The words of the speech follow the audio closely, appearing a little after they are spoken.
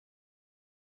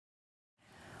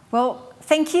Well,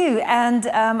 thank you, and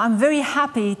I'm very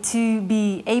happy to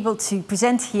be able to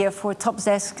present here for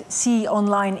TOPdesk C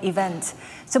online event.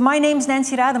 So my name is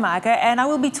Nancy Rademaker, and I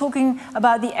will be talking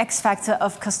about the X factor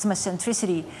of customer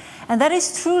centricity. And that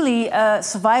is truly a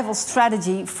survival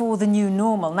strategy for the new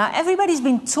normal. Now, everybody's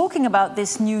been talking about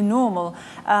this new normal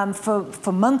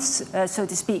for months, so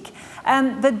to speak.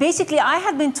 But basically, I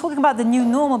had been talking about the new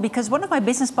normal because one of my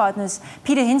business partners,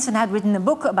 Peter Hinson, had written a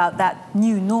book about that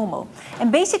new normal.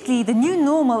 And basically, the new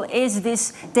normal is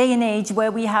this day and age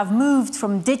where we have moved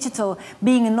from digital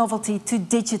being a novelty to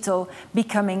digital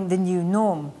becoming the new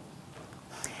norm.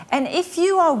 And if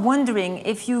you are wondering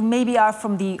if you maybe are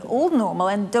from the old normal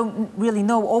and don't really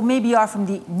know, or maybe you are from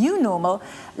the new normal,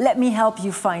 let me help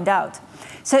you find out.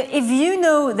 So if you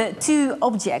know the two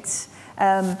objects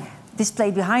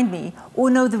displayed behind me, or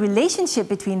know the relationship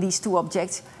between these two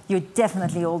objects, you're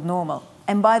definitely old normal.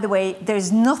 And by the way, there's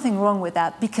nothing wrong with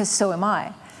that, because so am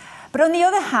I. But on the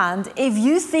other hand, if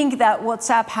you think that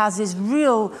WhatsApp has this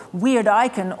real weird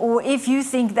icon, or if you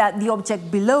think that the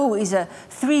object below is a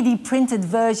 3D printed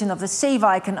version of the save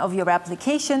icon of your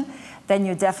application, then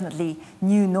you're definitely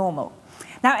new normal.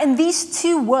 Now, in these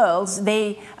two worlds,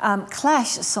 they clash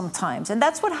sometimes. And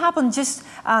that's what happened just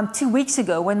 2 weeks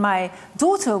ago when my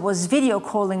daughter was video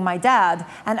calling my dad.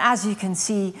 And as you can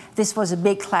see, this was a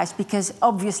big clash because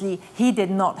obviously he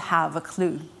did not have a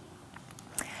clue.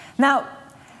 Now,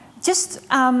 just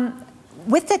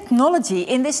with technology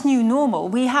in this new normal,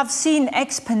 we have seen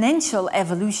exponential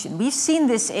evolution. We've seen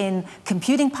this in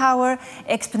computing power,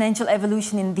 exponential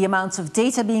evolution in the amounts of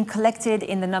data being collected,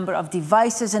 in the number of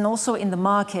devices, and also in the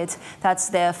market that's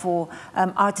there for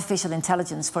artificial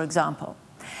intelligence, for example.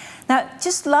 Now,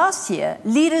 just last year,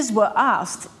 leaders were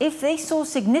asked if they saw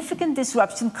significant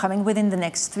disruption coming within the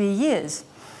next 3 years.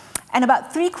 And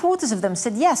about 3/4 of them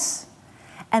said yes.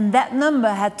 And that number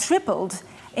had tripled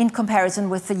in comparison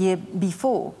with the year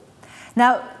before.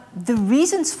 Now, the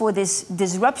reasons for this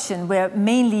disruption were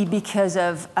mainly because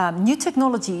of new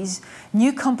technologies,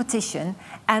 new competition,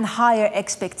 and higher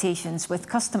expectations with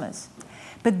customers.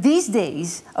 But these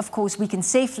days, of course, we can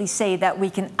safely say that we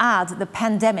can add the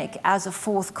pandemic as a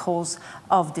fourth cause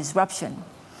of disruption.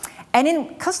 And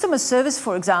in customer service,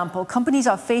 for example, companies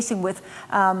are facing with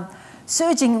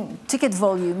surging ticket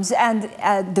volumes, and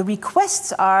the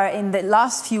requests are in the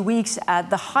last few weeks at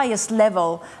the highest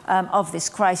level of this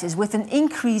crisis, with an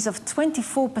increase of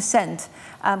 24%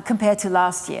 compared to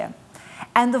last year.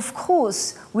 And of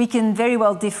course, we can very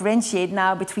well differentiate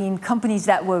now between companies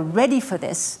that were ready for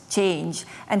this change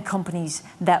and companies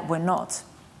that were not.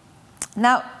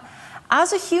 Now,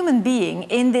 as a human being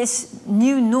in this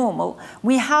new normal,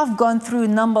 we have gone through a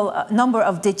number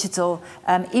of digital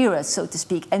eras, so to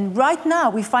speak. And right now,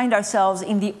 we find ourselves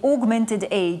in the augmented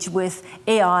age with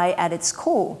AI at its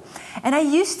core. And I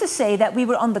used to say that we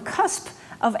were on the cusp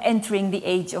of entering the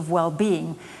age of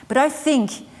well-being. But I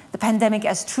think the pandemic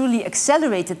has truly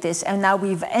accelerated this, and now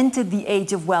we've entered the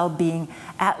age of well-being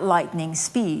at lightning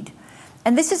speed.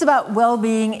 And this is about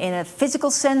well-being in a physical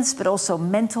sense, but also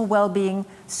mental well-being,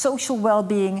 social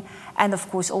well-being, and of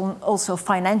course also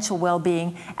financial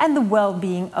well-being, and the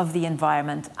well-being of the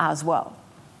environment as well.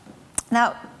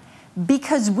 Now,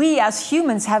 because we as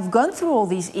humans have gone through all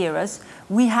these eras,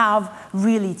 we have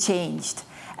really changed.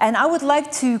 And I would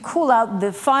like to call out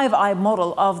the 5I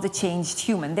model of the changed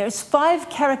human. There's 5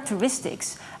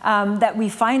 characteristics that we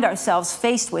find ourselves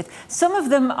faced with. Some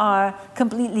of them are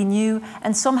completely new,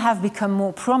 and some have become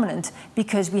more prominent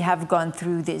because we have gone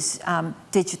through this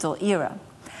digital era.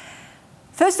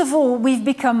 First of all, we've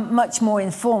become much more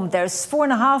informed. There's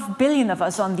 4.5 billion of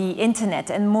us on the internet,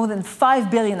 and more than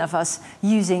 5 billion of us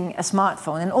using a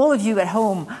smartphone. And all of you at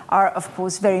home are, of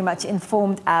course, very much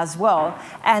informed as well,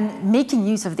 and making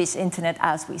use of this internet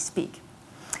as we speak.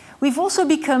 We've also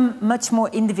become much more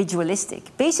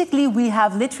individualistic. Basically, we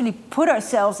have literally put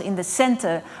ourselves in the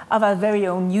center of our very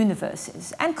own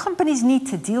universes, and companies need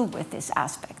to deal with this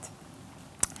aspect.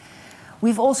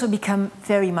 We've also become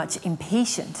very much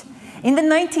impatient. In the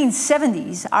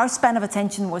 1970s, our span of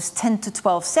attention was 10 to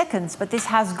 12 seconds, but this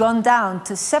has gone down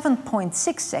to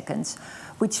 7.6 seconds,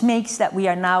 which makes that we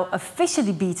are now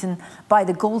officially beaten by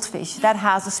the goldfish that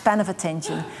has a span of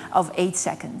attention of 8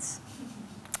 seconds.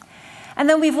 And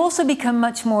then we've also become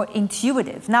much more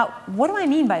intuitive. Now, what do I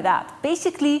mean by that?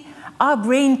 Basically, our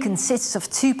brain consists of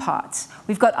 2 parts.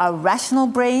 We've got our rational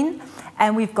brain,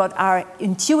 and we've got our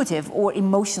intuitive or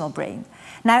emotional brain.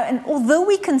 Now, and although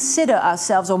we consider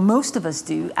ourselves, or most of us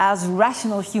do, as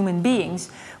rational human beings,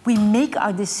 we make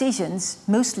our decisions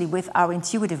mostly with our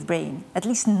intuitive brain, at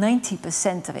least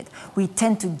 90% of it. We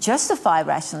tend to justify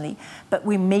rationally, but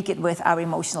we make it with our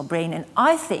emotional brain. And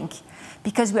I think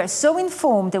because we are so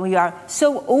informed and we are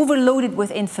so overloaded with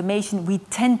information, we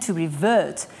tend to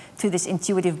revert to this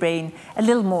intuitive brain a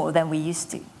little more than we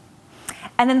used to.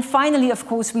 And then finally, of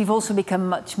course, we've also become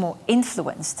much more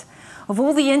influenced. Of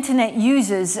all the internet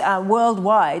users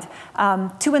worldwide,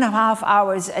 2.5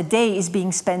 hours a day is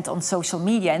being spent on social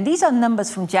media. And these are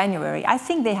numbers from January. I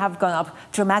think they have gone up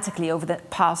dramatically over the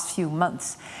past few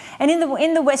months. And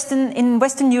in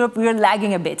Western Europe, we're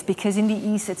lagging a bit, because in the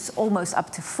East, it's almost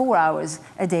up to 4 hours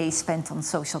a day spent on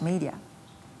social media.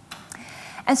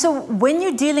 And so when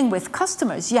you're dealing with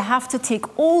customers, you have to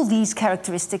take all these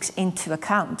characteristics into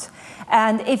account.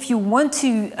 And if you want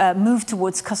to move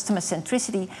towards customer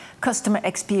centricity, customer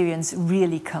experience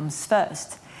really comes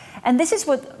first. And this is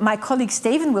what my colleague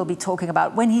Steven will be talking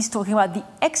about when he's talking about the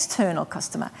external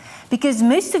customer. Because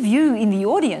most of you in the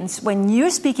audience, when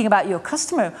you're speaking about your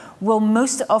customer, will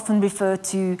most often refer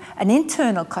to an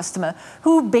internal customer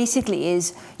who basically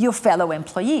is your fellow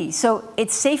employee. So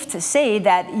it's safe to say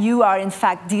that you are in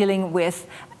fact dealing with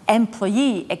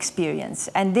employee experience.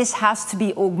 And this has to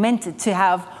be augmented to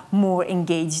have more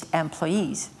engaged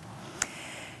employees.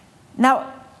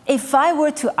 Now, if I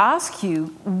were to ask you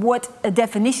what a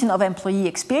definition of employee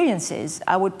experience is,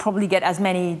 I would probably get as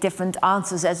many different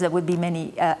answers as there would be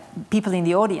many people in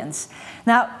the audience.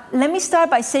 Now, let me start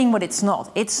by saying what it's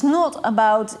not. It's not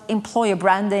about employer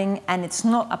branding, and it's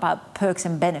not about perks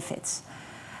and benefits.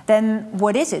 Then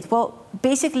what is it? Well,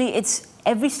 basically, it's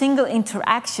every single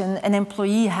interaction an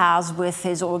employee has with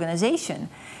his organization.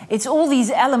 It's all these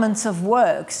elements of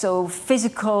work, so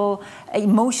physical,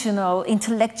 emotional,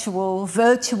 intellectual,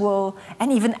 virtual, and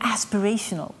even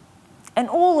aspirational. And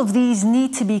all of these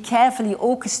need to be carefully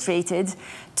orchestrated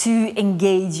to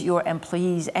engage your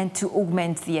employees and to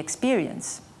augment the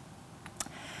experience.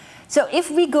 So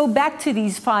if we go back to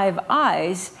these 5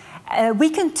 I's, we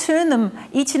can turn them,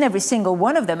 each and every single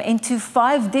one of them, into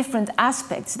 5 different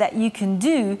aspects that you can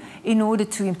do in order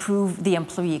to improve the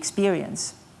employee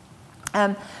experience.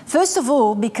 First of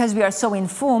all, because we are so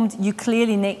informed, you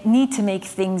clearly need to make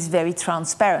things very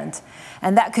transparent.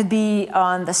 And that could be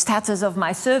on the status of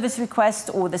my service request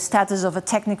or the status of a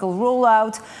technical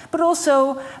rollout, but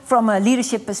also from a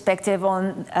leadership perspective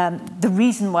on the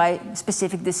reason why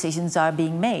specific decisions are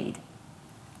being made.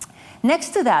 Next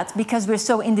to that, because we're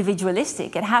so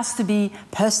individualistic, it has to be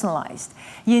personalized.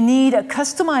 You need a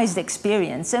customized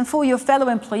experience, and for your fellow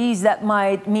employees, that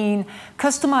might mean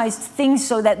customized things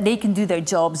so that they can do their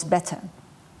jobs better.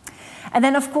 And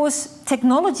then, of course,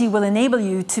 technology will enable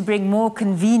you to bring more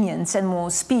convenience and more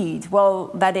speed.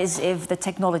 Well, that is if the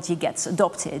technology gets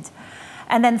adopted.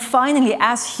 And then finally,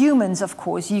 as humans, of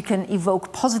course, you can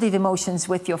evoke positive emotions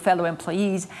with your fellow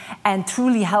employees and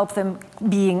truly help them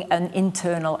being an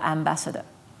internal ambassador.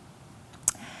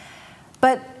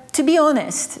 But to be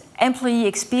honest, employee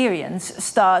experience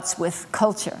starts with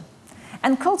culture.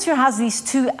 And culture has these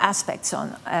 2 aspects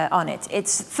on it.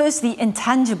 It's first the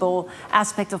intangible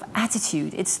aspect of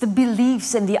attitude. It's the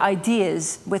beliefs and the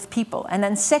ideas with people. And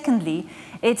then secondly,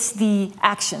 it's the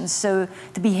actions, so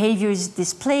the behaviors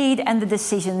displayed and the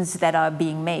decisions that are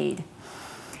being made.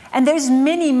 And there's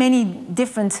many, many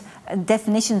different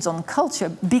definitions on culture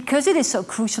because it is so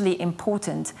crucially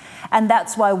important. And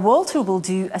that's why Walter will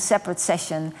do a separate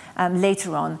session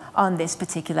later on this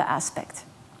particular aspect.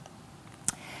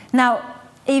 Now,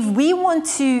 if we want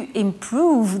to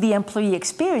improve the employee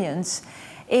experience,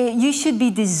 you should be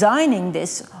designing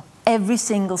this every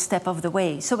single step of the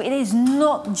way. So it is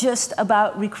not just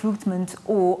about recruitment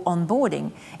or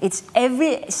onboarding. It's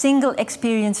every single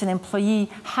experience an employee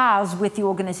has with the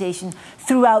organization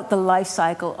throughout the life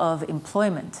cycle of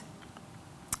employment.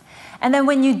 And then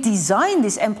when you design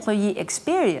this employee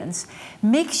experience,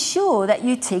 make sure that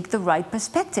you take the right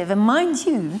perspective. And mind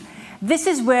you, this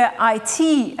is where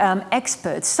IT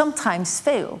experts sometimes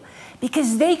fail,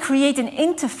 because they create an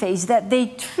interface that they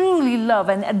truly love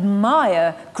and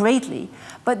admire greatly,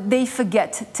 but they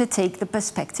forget to take the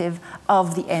perspective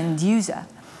of the end user.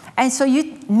 And so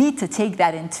you need to take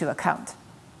that into account.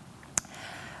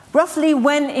 Roughly,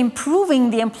 when improving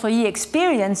the employee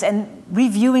experience and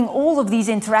reviewing all of these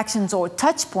interactions, or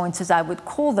touch points as I would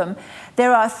call them,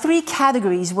 there are 3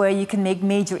 categories where you can make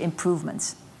major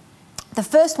improvements. The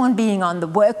first one being on the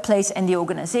workplace and the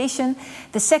organization,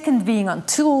 the second being on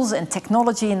tools and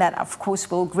technology, and that of course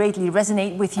will greatly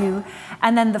resonate with you,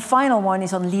 and then the final one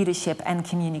is on leadership and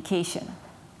communication.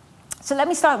 So let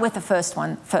me start with the first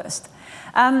one first.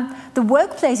 The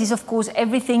workplace is, of course,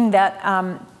 everything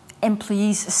that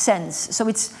employees sense. So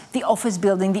it's the office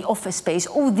building, the office space,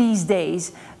 or these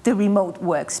days, the remote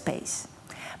workspace.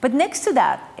 But next to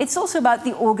that, it's also about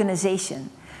the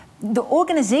organization. The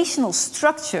organizational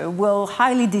structure will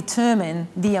highly determine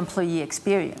the employee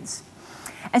experience.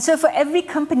 And so for every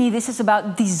company, this is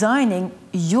about designing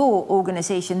your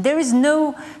organization. There is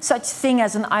no such thing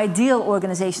as an ideal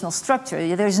organizational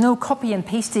structure. There is no copy and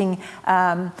pasting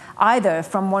either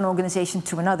from one organization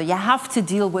to another. You have to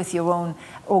deal with your own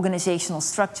organizational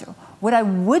structure. What I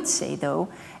would say, though,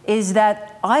 is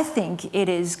that I think it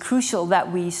is crucial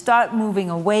that we start moving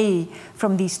away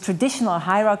from these traditional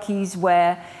hierarchies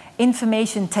where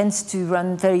information tends to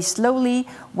run very slowly,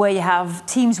 where you have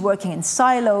teams working in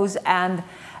silos and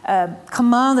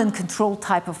command and control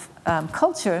type of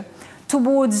culture,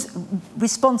 towards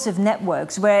responsive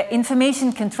networks where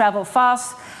information can travel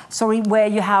fast, where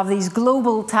you have these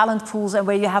global talent pools and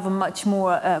where you have a much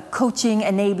more coaching,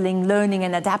 enabling, learning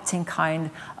and adapting kind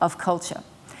of culture.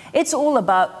 It's all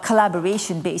about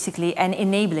collaboration, basically, and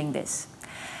enabling this.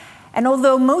 And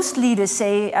although most leaders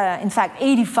say, in fact,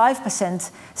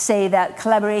 85% say that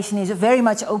collaboration is very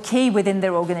much okay within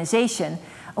their organization,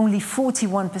 only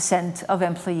 41% of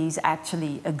employees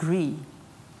actually agree.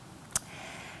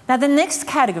 Now, the next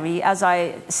category, as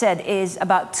I said, is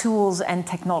about tools and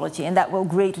technology, and that will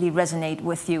greatly resonate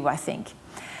with you, I think.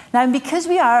 Now, because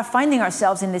we are finding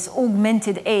ourselves in this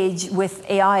augmented age with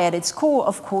AI at its core,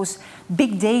 of course,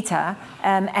 big data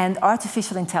and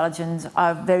artificial intelligence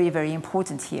are very, very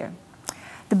important here.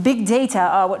 The big data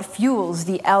are what fuels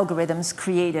the algorithms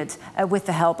created with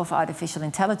the help of artificial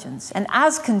intelligence. And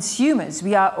as consumers,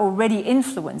 we are already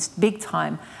influenced big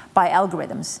time by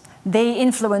algorithms. They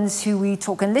influence who we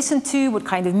talk and listen to, what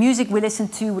kind of music we listen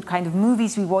to, what kind of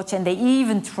movies we watch, and they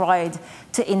even tried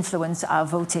to influence our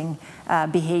voting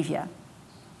behavior.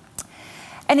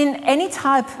 And in any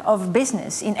type of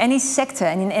business, in any sector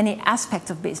and in any aspect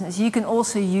of business, you can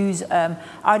also use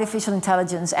artificial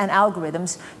intelligence and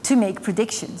algorithms to make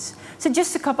predictions. So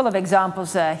just a couple of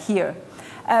examples here.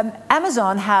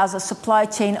 Amazon has a supply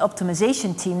chain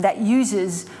optimization team that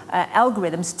uses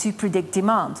algorithms to predict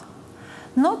demand.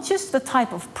 Not just the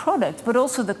type of product, but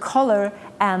also the color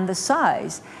and the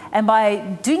size. And by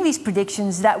doing these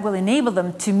predictions, that will enable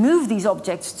them to move these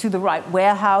objects to the right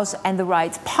warehouse and the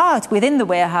right part within the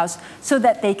warehouse so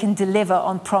that they can deliver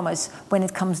on promise when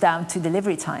it comes down to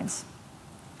delivery times.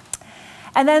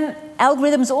 And then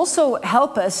algorithms also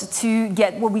help us to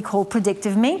get what we call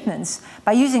predictive maintenance.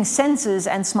 By using sensors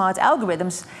and smart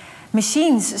algorithms,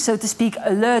 machines, so to speak,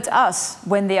 alert us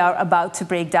when they are about to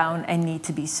break down and need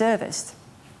to be serviced.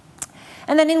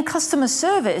 And then in customer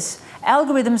service,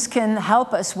 algorithms can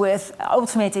help us with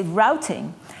automated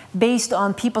routing based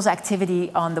on people's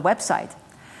activity on the website.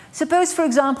 Suppose, for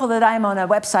example, that I'm on a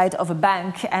website of a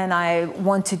bank and I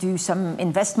want to do some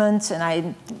investments and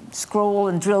I scroll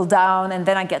and drill down and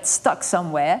then I get stuck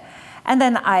somewhere and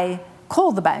then I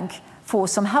call the bank for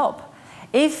some help.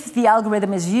 If the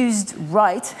algorithm is used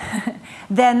right,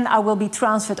 then I will be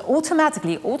transferred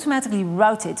automatically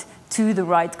routed to the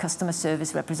right customer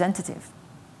service representative.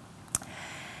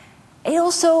 It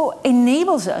also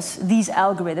enables us, these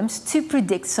algorithms, to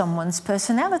predict someone's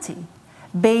personality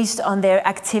based on their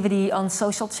activity on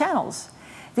social channels.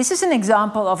 This is an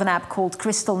example of an app called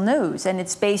Crystal Knows, and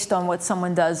it's based on what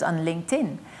someone does on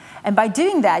LinkedIn. And by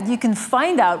doing that, you can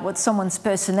find out what someone's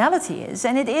personality is,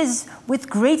 and it is with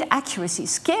great accuracy,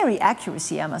 scary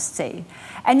accuracy, I must say.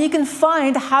 And you can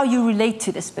find how you relate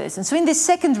to this person. So in this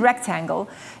second rectangle,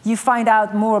 you find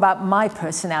out more about my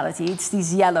personality. It's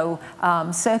these yellow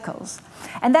circles.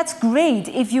 And that's great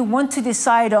if you want to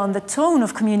decide on the tone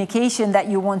of communication that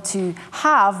you want to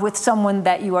have with someone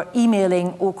that you are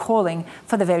emailing or calling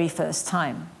for the very first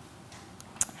time.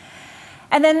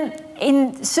 And then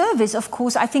in service, of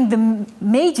course, I think the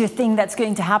major thing that's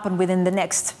going to happen within the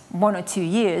next 1 or 2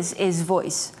 years is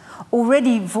voice.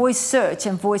 Already voice search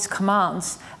and voice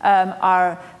commands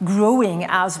are growing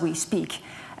as we speak.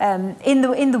 In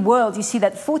the world, you see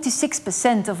that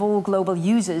 46% of all global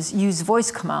users use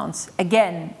voice commands.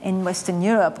 Again, in Western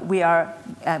Europe, we are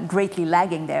greatly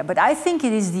lagging there. But I think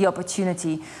it is the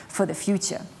opportunity for the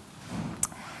future.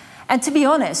 And to be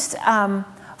honest,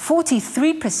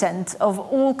 43% of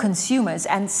all consumers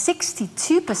and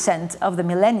 62% of the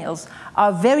millennials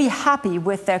are very happy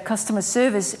with their customer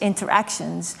service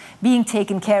interactions being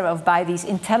taken care of by these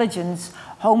intelligent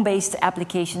home-based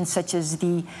applications such as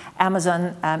the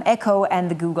Amazon Echo and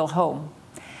the Google Home.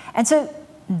 And so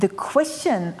the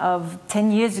question of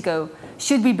 10 years ago,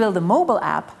 should we build a mobile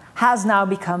app, has now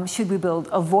become, should we build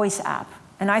a voice app?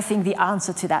 And I think the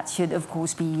answer to that should, of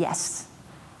course, be yes.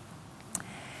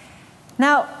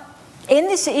 Now, in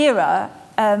this era,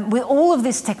 with all of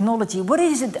this technology, what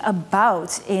is it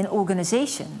about in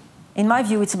organization? In my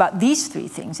view, it's about these three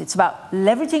things. It's about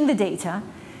leveraging the data,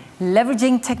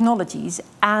 leveraging technologies,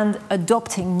 and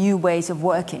adopting new ways of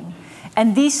working.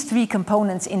 And these three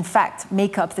components, in fact,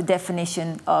 make up the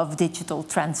definition of digital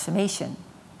transformation.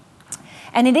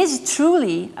 And it is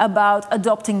truly about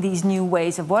adopting these new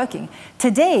ways of working.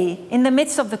 Today, in the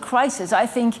midst of the crisis, I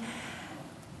think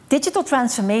digital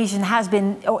transformation has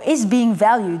been, or is being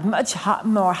valued much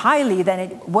more highly than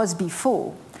it was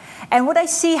before. And what I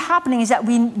see happening is that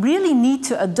we really need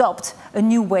to adopt a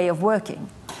new way of working.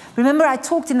 Remember, I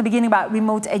talked in the beginning about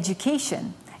remote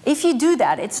education. If you do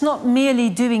that, it's not merely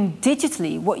doing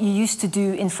digitally what you used to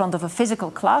do in front of a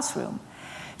physical classroom.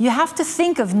 You have to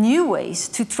think of new ways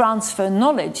to transfer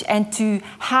knowledge and to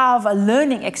have a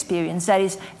learning experience that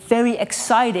is very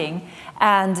exciting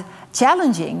and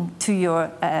challenging to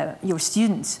your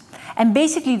students. And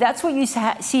basically, that's what you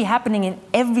see happening in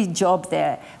every job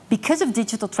there. Because of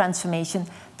digital transformation,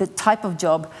 the type of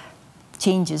job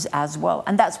changes as well.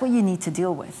 And that's what you need to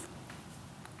deal with.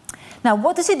 Now,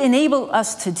 what does it enable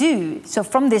us to do? So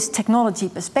from this technology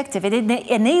perspective, it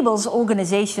enables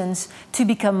organizations to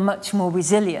become much more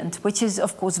resilient, which is,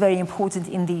 of course, very important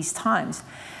in these times.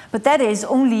 But that is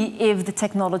only if the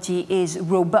technology is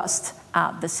robust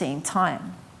at the same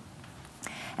time.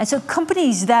 And so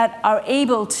companies that are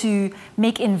able to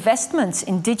make investments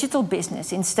in digital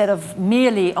business instead of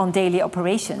merely on daily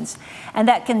operations, and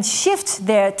that can shift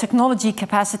their technology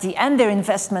capacity and their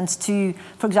investments to,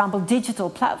 for example, digital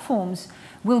platforms,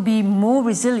 will be more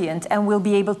resilient and will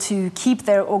be able to keep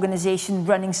their organization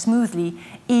running smoothly,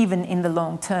 even in the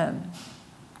long term.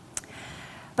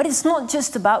 But it's not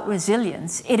just about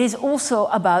resilience, it is also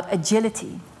about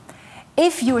agility.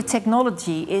 If your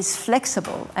technology is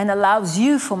flexible and allows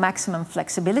you for maximum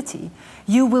flexibility,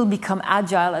 you will become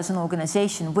agile as an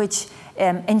organization, which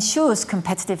ensures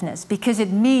competitiveness, because it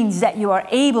means that you are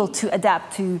able to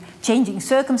adapt to changing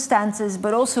circumstances,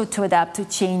 but also to adapt to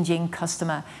changing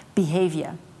customer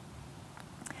behavior.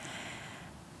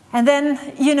 And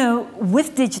then, you know,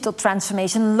 with digital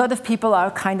transformation, a lot of people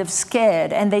are kind of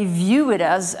scared, and they view it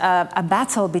as a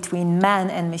battle between man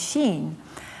and machine.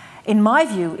 In my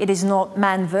view, it is not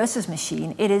man versus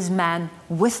machine, it is man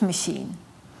with machine.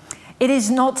 It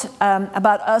is not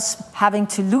about us having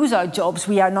to lose our jobs.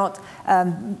 We are not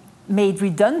made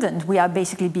redundant, we are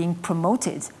basically being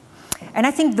promoted. And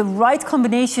I think the right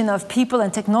combination of people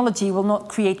and technology will not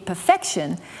create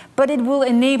perfection, but it will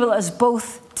enable us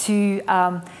both to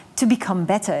become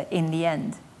better in the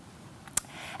end.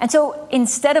 And so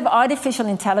instead of artificial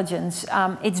intelligence,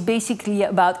 it's basically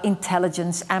about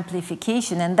intelligence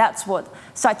amplification. And that's what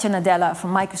Satya Nadella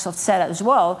from Microsoft said as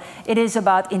well. It is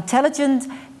about intelligent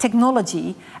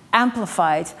technology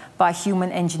amplified by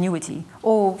human ingenuity,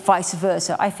 or vice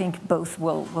versa. I think both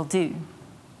will do.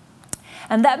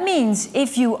 And that means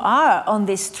if you are on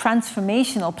this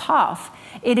transformational path,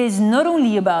 it is not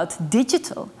only about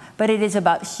digital, but it is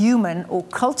about human or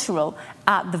cultural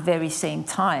at the very same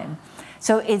time.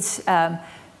 So it's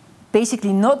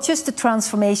basically not just a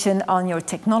transformation on your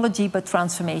technology, but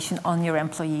transformation on your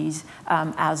employees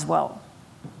as well.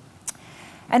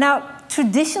 And now,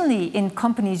 traditionally in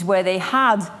companies where they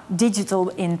had digital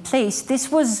in place,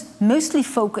 this was mostly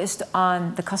focused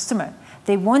on the customer.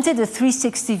 They wanted a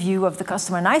 360 view of the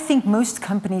customer, and I think most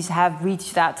companies have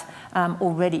reached that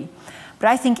already. But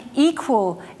I think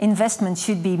equal investment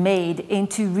should be made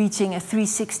into reaching a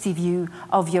 360 view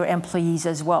of your employees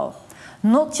as well.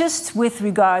 Not just with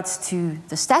regards to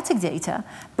the static data,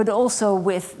 but also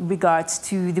with regards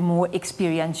to the more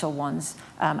experiential ones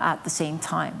at the same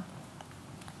time.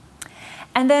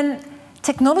 And then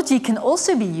technology can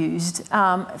also be used,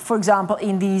 for example,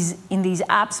 in these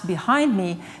apps behind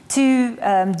me, to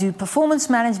do performance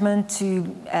management, to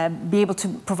be able to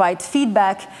provide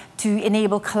feedback, to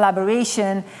enable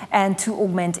collaboration, and to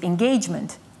augment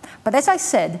engagement. But as I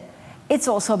said, it's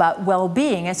also about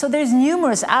well-being. And so there's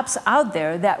numerous apps out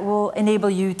there that will enable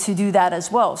you to do that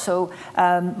as well. So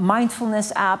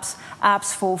mindfulness apps,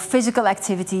 apps for physical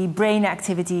activity, brain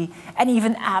activity, and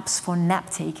even apps for nap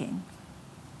taking.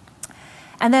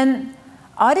 And then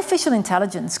artificial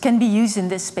intelligence can be used in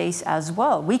this space as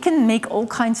well. We can make all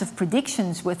kinds of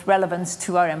predictions with relevance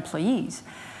to our employees.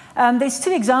 There's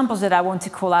two examples that I want to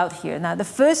call out here. Now, the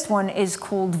first one is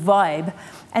called Vibe.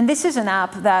 And this is an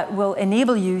app that will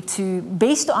enable you to,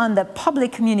 based on the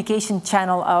public communication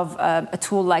channel of a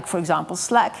tool like, for example,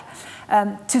 Slack,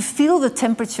 to feel the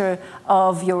temperature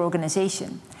of your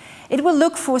organization. It will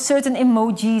look for certain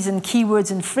emojis and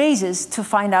keywords and phrases to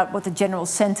find out what the general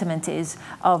sentiment is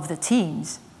of the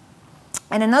teams.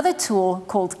 And another tool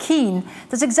called Keen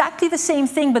does exactly the same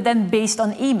thing, but then based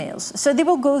on emails. So they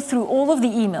will go through all of the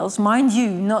emails, mind you,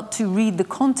 not to read the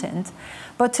content,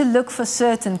 but to look for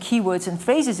certain keywords and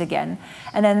phrases again,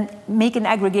 and then make an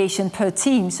aggregation per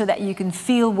team so that you can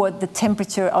feel what the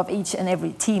temperature of each and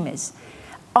every team is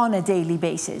on a daily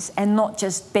basis, and not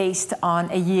just based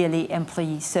on a yearly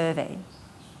employee survey.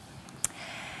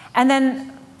 And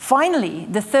then finally,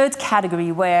 the third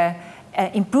category where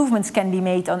improvements can be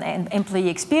made on employee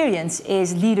experience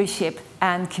is leadership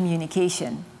and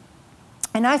communication.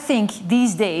 And I think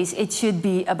these days it should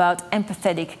be about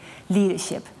empathetic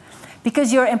leadership,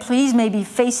 because your employees may be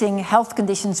facing health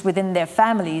conditions within their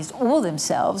families or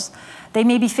themselves. They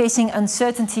may be facing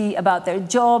uncertainty about their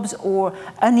jobs or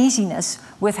uneasiness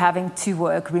with having to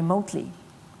work remotely.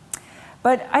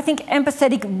 But I think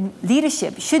empathetic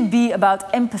leadership should be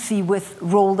about empathy with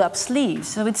rolled up sleeves.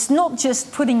 So it's not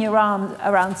just putting your arm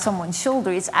around someone's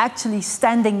shoulder, it's actually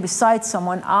standing beside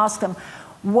someone, ask them,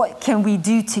 what can we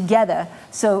do together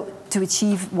to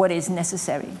achieve what is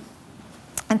necessary?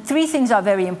 And three things are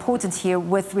very important here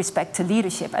with respect to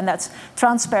leadership, and that's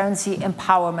transparency,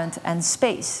 empowerment, and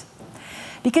space.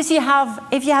 Because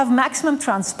if you have maximum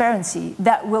transparency,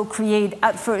 that will create,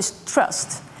 at first,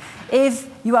 trust. If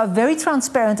you are very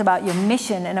transparent about your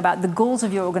mission and about the goals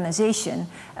of your organization,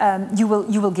 you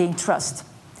will gain trust.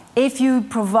 If you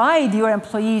provide your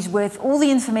employees with all the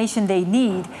information they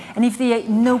need, and if they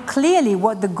know clearly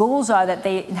what the goals are that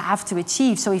they have to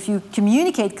achieve, so if you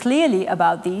communicate clearly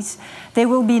about these, there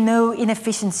will be no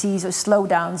inefficiencies or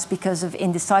slowdowns because of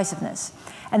indecisiveness,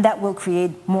 and that will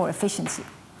create more efficiency.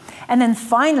 And then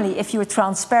finally, if you're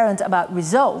transparent about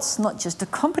results, not just the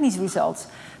company's results,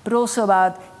 but also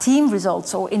about team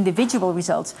results or individual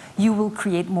results, you will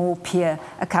create more peer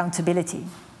accountability.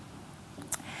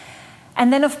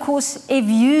 And then, of course, if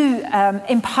you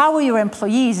empower your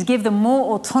employees, give them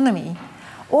more autonomy,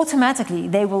 automatically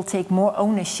they will take more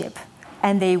ownership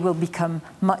and they will become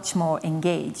much more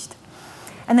engaged.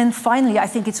 And then finally, I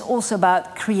think it's also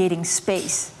about creating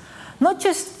space. Not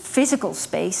just physical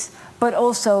space, but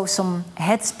also some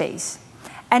headspace.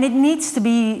 And it needs to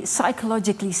be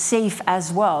psychologically safe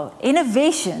as well.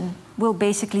 Innovation will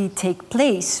basically take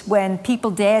place when people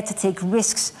dare to take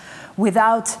risks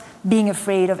without being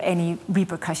afraid of any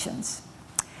repercussions.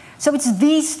 So it's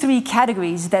these three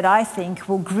categories that I think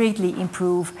will greatly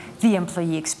improve the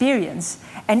employee experience.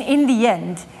 And in the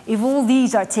end, if all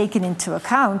these are taken into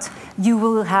account, you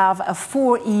will have a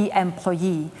 4E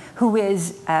employee who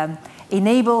is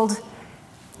enabled,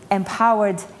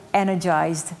 empowered,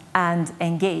 energized, and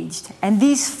engaged. And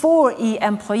these 4E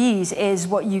employees is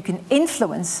what you can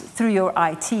influence through your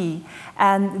IT,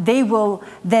 and they will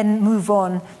then move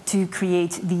on to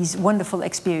create these wonderful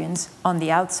experiences on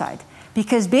the outside.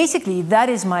 Because basically, that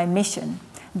is my mission,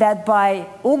 that by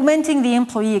augmenting the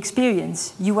employee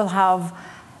experience, you will have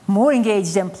more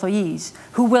engaged employees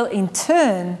who will in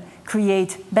turn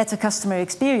create better customer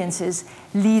experiences,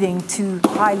 leading to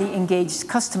highly engaged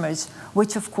customers,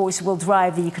 which of course will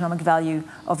drive the economic value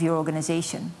of your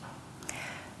organization.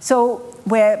 So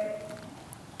where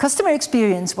customer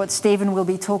experience, what Steven will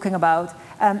be talking about,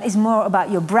 is more about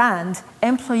your brand,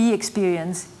 employee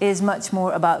experience is much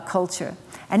more about culture.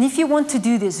 And if you want to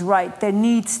do this right, there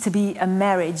needs to be a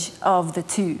marriage of the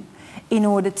two in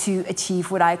order to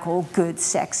achieve what I call good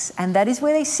sex. And that is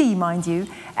where they see, mind you,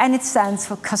 and it stands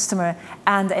for customer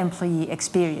and employee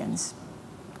experience.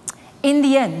 In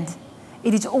the end,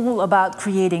 it is all about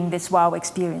creating this wow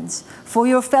experience for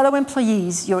your fellow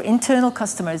employees, your internal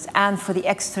customers, and for the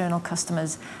external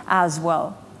customers as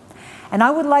well. And I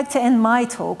would like to end my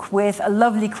talk with a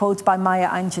lovely quote by Maya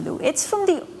Angelou. It's from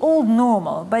the old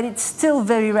normal, but it's still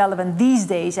very relevant these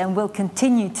days and will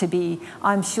continue to be,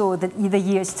 I'm sure, the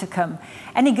years to come.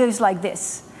 And it goes like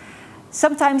this: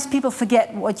 sometimes people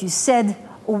forget what you said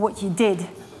or what you did,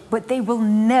 but they will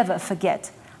never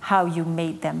forget how you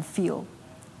made them feel.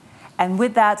 And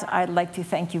with that, I'd like to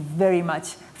thank you very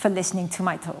much for listening to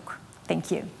my talk.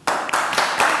 Thank you.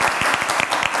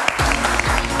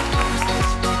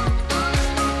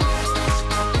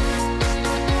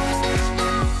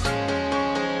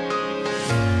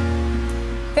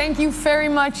 Thank you very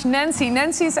much, Nancy.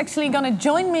 Nancy is actually going to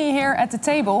join me here at the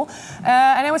table.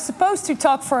 And I was supposed to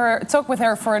talk with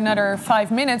her for another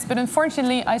 5 minutes, but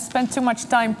unfortunately I spent too much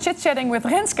time chit-chatting with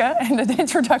Renske in the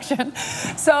introduction.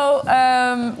 So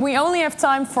we only have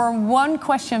time for one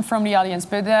question from the audience,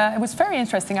 but it was very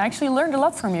interesting. I actually learned a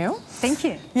lot from you. Thank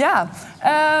you. Yeah.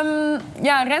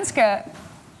 Yeah, Renske,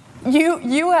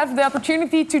 You have the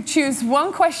opportunity to choose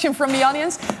one question from the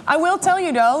audience. I will tell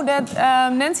you though that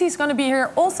Nancy is going to be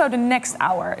here also the next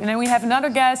hour. And then we have another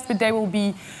guest, but they will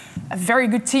be a very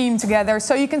good team together.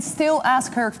 So you can still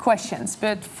ask her questions.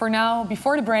 But for now,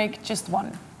 before the break, just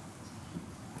one.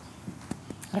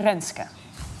 Renske.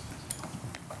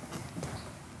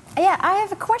 Yeah, I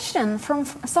have a question from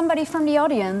somebody from the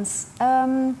audience.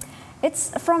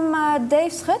 It's from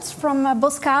Dave Schutz from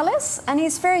Boskalis, and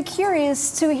he's very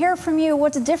curious to hear from you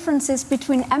what the difference is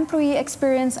between employee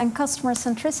experience and customer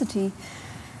centricity.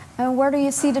 Where do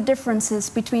you see the differences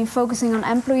between focusing on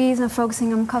employees and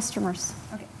focusing on customers?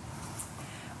 Okay.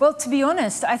 Well, to be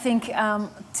honest, I think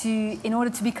in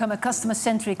order to become a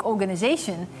customer-centric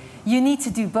organization, you need to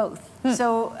do both.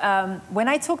 So when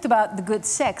I talked about the good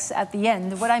sex at the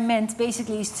end, what I meant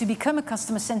basically is to become a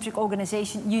customer-centric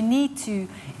organization, you need to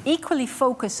equally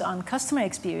focus on customer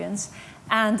experience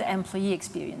and employee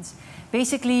experience.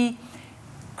 Basically,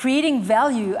 creating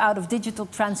value out of digital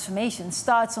transformation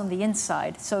starts on the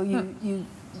inside. So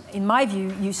in my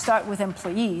view, you start with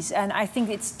employees. And I think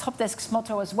it's TOPdesk's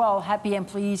motto as well, happy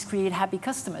employees create happy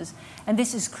customers. And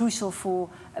this is crucial for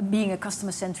being a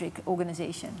customer-centric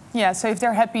organization. Yeah, so if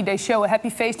they're happy, they show a happy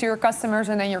face to your customers,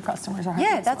 and then your customers are happy.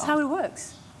 Yeah, that's how it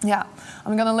works. Yeah,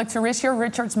 I'm going to look to Rich here.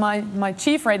 Richard's my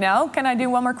chief right now. Can I do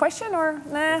one more question, or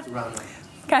nah?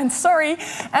 Sorry.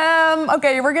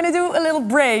 Okay, we're going to do a little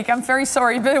break. I'm very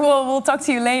sorry, but we'll talk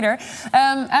to you later.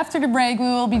 After the break, we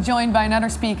will be joined by another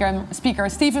speaker,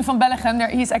 Steven van Bellegem.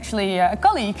 He's actually a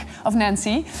colleague of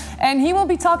Nancy, and he will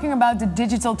be talking about the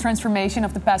digital transformation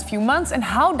of the past few months and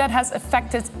how that has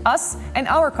affected us and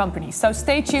our company. So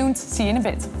stay tuned. See you in a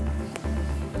bit.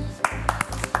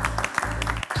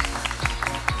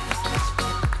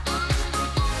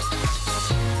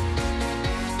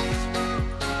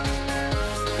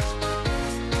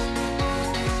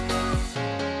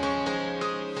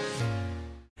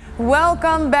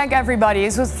 Welcome back, everybody.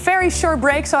 It was a very short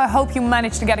break, so I hope you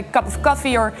managed to get a cup of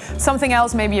coffee or something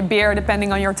else, maybe a beer,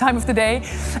 depending on your time of the day.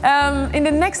 In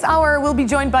the next hour, we'll be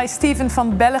joined by Steven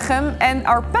van Bellegem and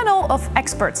our panel of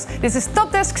experts. This is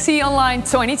TOPdesk See Online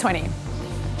 2020.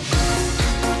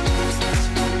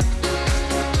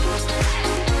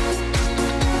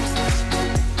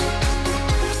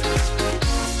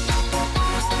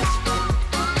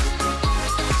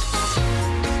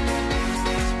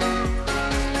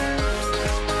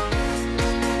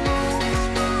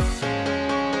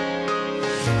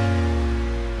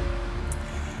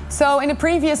 So in the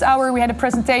previous hour, we had a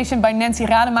presentation by Nancy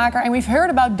Rademaker, and we've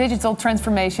heard about digital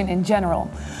transformation in general.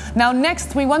 Now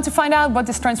next, we want to find out what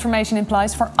this transformation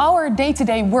implies for our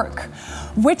day-to-day work.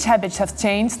 Which habits have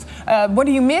changed? What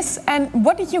do you miss? And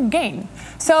what did you gain?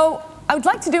 So I would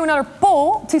like to do another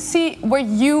poll to see what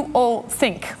you all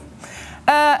think.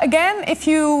 Again, if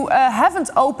you haven't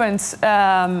opened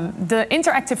the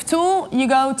interactive tool, you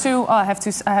go to, I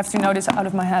have to know this out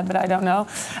of my head, but I don't know.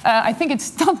 I think it's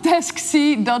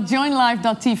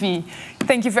topdeskc.joinlive.tv.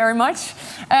 Thank you very much.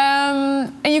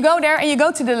 And you go there and you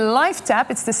go to the live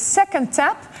tab. It's the second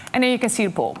tab, and then you can see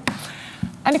the poll.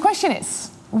 And the question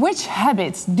is, which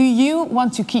habits do you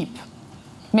want to keep?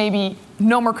 Maybe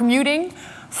no more commuting,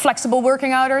 flexible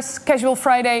working hours, casual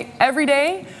Friday every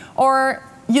day, or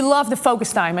you love the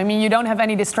focus time. I mean, you don't have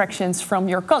any distractions from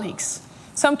your colleagues.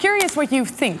 So I'm curious what you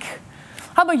think.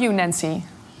 How about you, Nancy?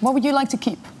 What would you like to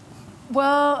keep?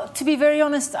 Well, to be very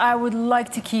honest, I would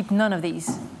like to keep none of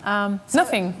these.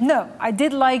 Nothing? No, I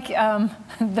did like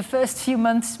the first few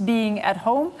months being at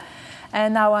home,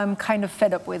 and now I'm kind of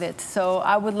fed up with it. So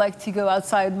I would like to go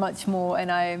outside much more, and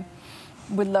I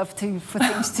would love for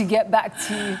things to get back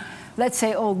to, let's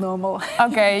say, old normal.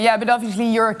 Okay, yeah, but obviously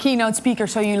you're a keynote speaker,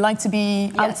 so you like to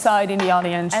be outside in the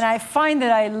audience. And I find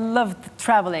that I love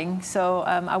traveling, so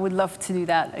I would love to do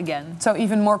that again. So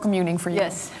even more commuting for you.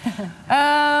 Yes.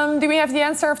 Do we have the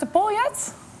answer of the poll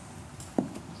yet?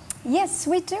 Yes,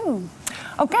 we do.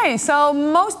 Okay, so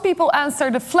most people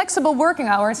answer the flexible working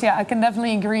hours. Yeah, I can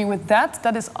definitely agree with that.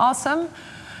 That is awesome.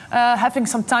 Having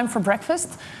some time for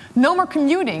breakfast. No more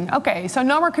commuting. Okay, so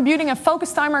no more commuting and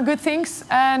focus time are good things.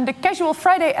 And the casual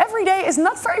Friday every day is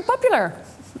not very popular.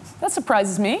 That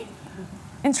surprises me.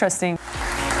 Interesting.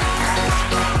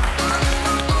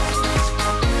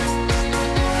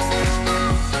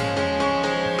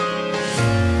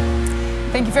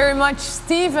 Thank you very much,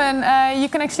 Steven. You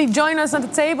can actually join us at the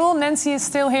table. Nancy is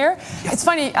still here. Yes. It's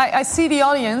funny, I see the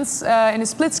audience in a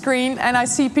split screen, and I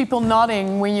see people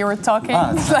nodding when you were talking.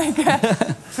 It's like,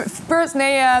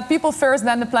 people first,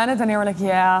 then the planet, and they were like,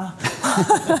 yeah.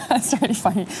 That's really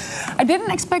funny. I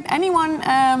didn't expect anyone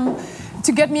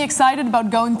to get me excited about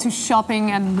going to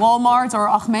shopping at Walmart or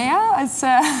Achmea. It's,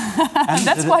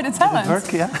 that's quite a talent. Did it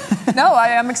work? Yeah. No, I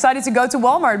am excited to go to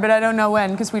Walmart, but I don't know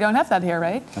when, because we don't have that here,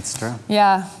 right? That's true.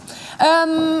 Yeah.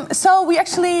 So we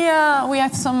actually we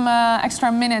have some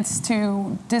extra minutes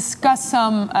to discuss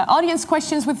some audience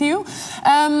questions with you.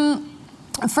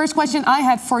 First question I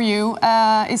had for you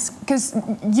is because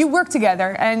you work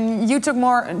together and you talk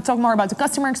more about the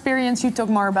customer experience, you talk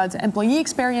more about the employee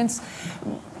experience.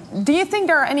 Do you think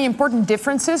there are any important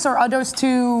differences, or are those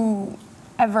two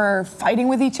ever fighting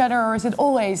with each other, or is it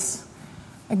always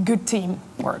a good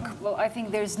teamwork? Well, I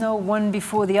think there's no one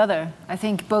before the other. I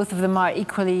think both of them are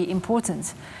equally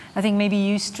important. I think maybe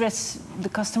you stress the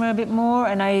customer a bit more,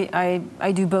 and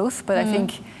I do both, but I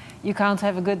think you can't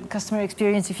have a good customer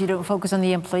experience if you don't focus on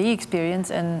the employee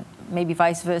experience, and maybe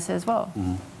vice versa as well.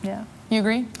 Yeah. You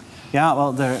agree? Yeah,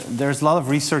 well, there's a lot of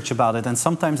research about it, and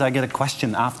sometimes I get a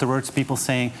question afterwards, people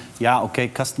saying, yeah, okay,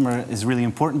 customer is really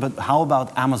important, but how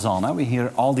about Amazon? We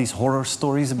hear all these horror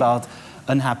stories about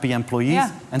unhappy employees,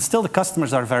 and still the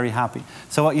customers are very happy.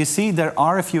 So what you see, there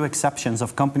are a few exceptions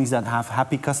of companies that have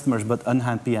happy customers but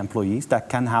unhappy employees. That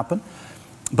can happen.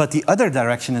 But the other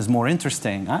direction is more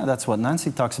interesting. That's what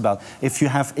Nancy talks about. If you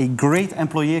have a great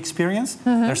employee experience,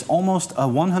 there's almost a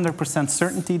 100%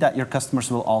 certainty that your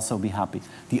customers will also be happy.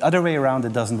 The other way around,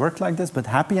 it doesn't work like this, but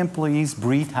happy employees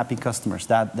breed happy customers.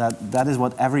 That is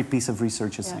what every piece of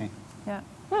research is saying. Yeah.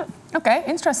 Okay,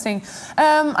 interesting.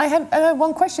 I had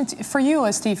one question for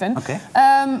you, Stephen. Okay.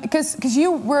 Because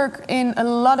you work in a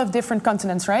lot of different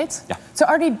continents, right? Yeah. So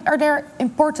are there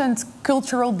important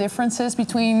cultural differences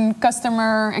between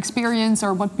customer experience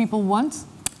or what people want?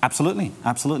 Absolutely,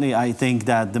 absolutely. I think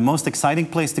that the most exciting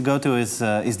place to go to is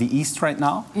the East right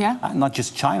now. Yeah. Not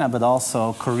just China, but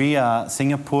also Korea,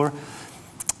 Singapore.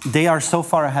 They are so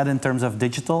far ahead in terms of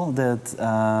digital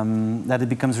that it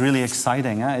becomes really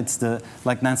exciting. It's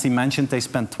like Nancy mentioned, they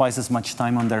spend twice as much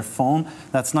time on their phone.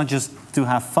 That's not just to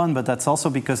have fun, but that's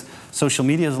also because social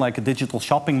media is like a digital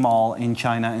shopping mall in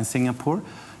China and Singapore.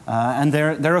 And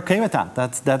they're okay with that.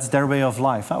 That's their way of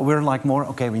life. We're like more,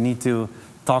 okay, we need to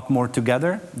talk more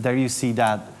together. There you see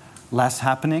that less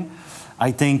happening.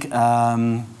 I think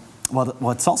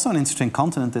what's also an interesting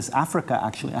continent is Africa,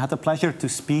 actually. I had the pleasure to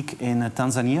speak in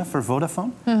Tanzania for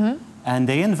Vodafone. And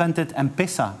they invented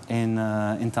M-Pesa in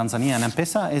Tanzania. And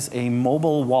M-Pesa is a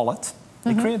mobile wallet.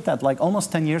 They created that like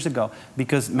almost 10 years ago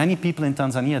because many people in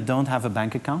Tanzania don't have a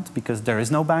bank account because there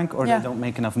is no bank or they don't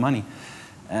make enough money.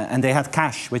 And they had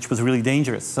cash, which was really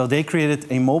dangerous. So they created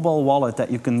a mobile wallet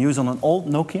that you can use on an old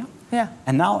Nokia.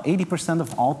 And now 80%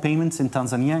 of all payments in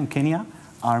Tanzania and Kenya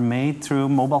are made through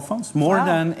mobile phones, more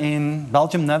than in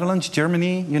Belgium, Netherlands,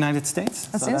 Germany, United States.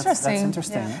 That's so interesting. That's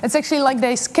interesting. Yeah. It's actually like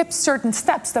they skipped certain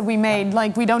steps that we made.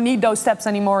 Like we don't need those steps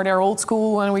anymore. They're old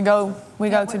school, and we go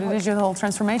to the digital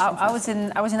transformation. I was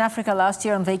in Africa last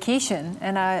year on vacation,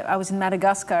 and I was in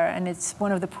Madagascar, and it's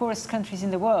one of the poorest countries in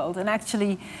the world. And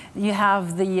actually, you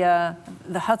have the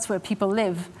huts where people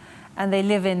live, and they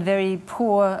live in very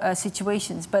poor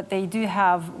situations. But they do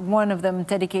have one of them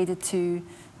dedicated to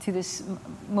this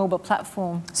mobile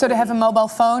platform. So they have a mobile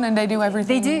phone and they do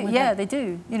everything? They do, yeah, they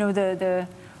do. You know, the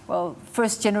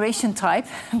first generation type,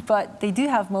 but they do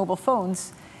have mobile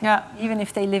phones. Yeah. Even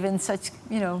if they live in such,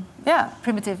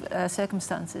 primitive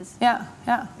circumstances. Yeah,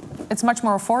 yeah. It's much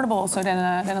more affordable also than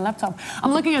a laptop.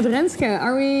 I'm looking at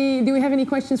Renske. Do we have any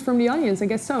questions from the audience? I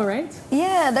guess so, right?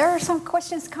 Yeah, there are some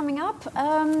questions coming up.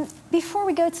 Before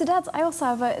we go to that, I also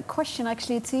have a question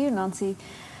actually to you, Nancy.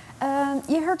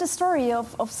 You heard the story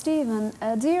of Stephen.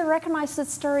 Do you recognize that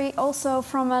story also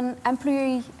from an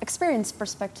employee experience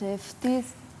perspective?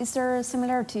 Is there a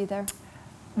similarity there?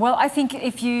 Well, I think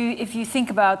if you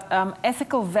think about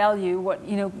ethical value, what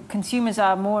consumers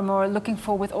are more and more looking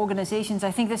for with organizations, I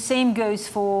think the same goes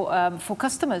for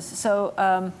customers. So,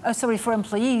 for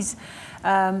employees.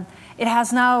 It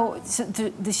has now,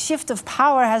 the shift of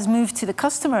power has moved to the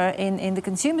customer in the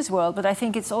consumer's world, but I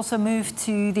think it's also moved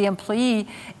to the employee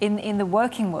in the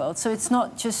working world. So it's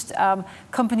not just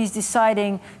companies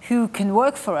deciding who can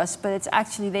work for us, but it's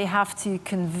actually they have to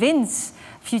convince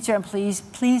future employees,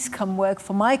 please come work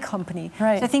for my company.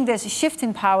 Right. So I think there's a shift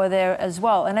in power there as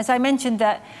well. And as I mentioned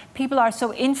that people are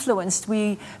so influenced,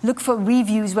 we look for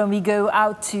reviews when we go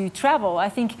out to travel. I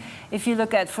think if you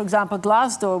look at, for example,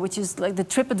 Glassdoor, which is like the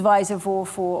TripAdvisor TripAdvisor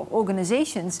for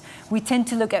organizations, we tend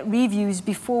to look at reviews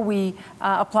before we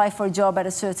apply for a job at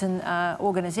a certain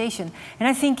organization. And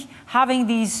I think having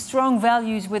these strong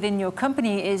values within your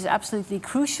company is absolutely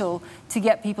crucial to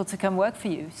get people to come work for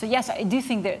you. So yes, I do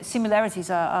think that similarities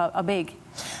are big.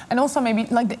 And also maybe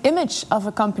like the image of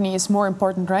a company is more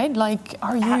important, right? Like,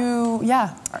 are you,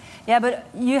 Yeah, but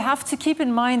you have to keep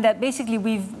in mind that basically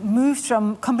we've moved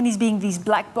from companies being these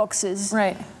black boxes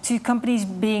to companies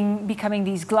becoming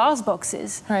these glass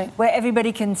boxes where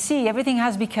everybody can see. Everything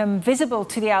has become visible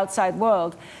to the outside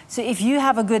world. So if you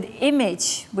have a good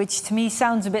image, which to me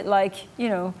sounds a bit like, you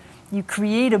know, you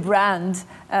create a brand,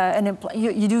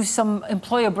 you do some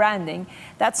employer branding,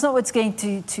 that's not what's going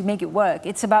to make it work.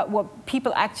 It's about what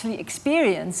people actually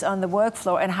experience on the work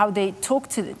floor and how they talk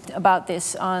about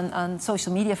this on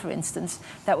social media, for instance,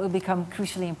 that will become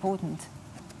crucially important.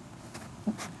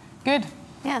 Good.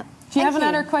 Yeah. Do you have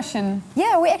another question?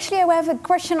 Yeah, we have a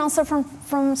question also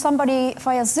from somebody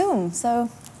via Zoom. So,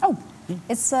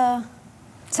 it's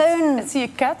Teun. Let's see a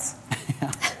cat.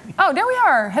 Oh, there we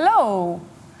are. Hello.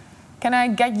 Can I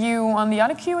get you on the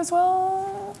other queue as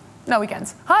well? No, we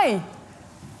can't. Hi.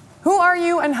 Who are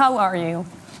you and how are you?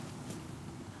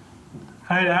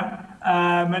 Hi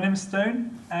there. My name is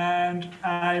Teun and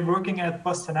I'm working at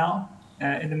PostNL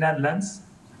in the Netherlands.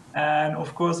 And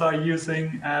of course, I'm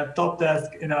using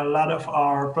TOPdesk in a lot of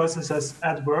our processes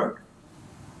at work.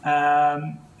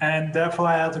 And therefore,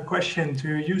 I had a question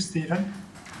to you, Stephen.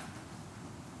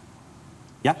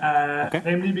 Yeah. Okay.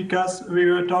 Namely because we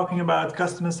were talking about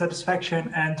customer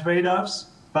satisfaction and trade-offs,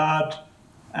 but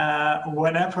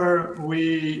whenever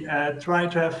we try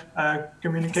to have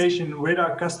communication with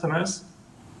our customers,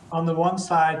 on the one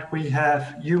side we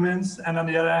have humans, and on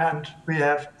the other hand we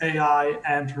have AI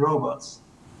and robots.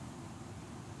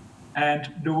 And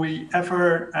do we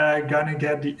ever gonna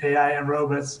get the AI and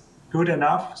robots good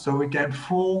enough so we can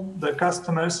fool the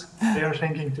customers they are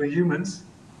thinking to humans?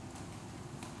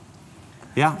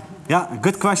 Yeah,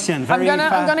 good question. I'm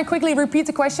gonna quickly repeat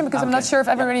the question because I'm not sure if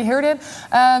everybody heard it.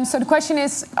 So the question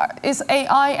is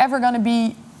AI ever gonna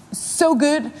be so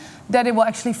good that it will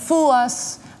actually fool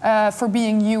us for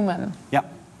being human? Yeah.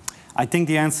 I think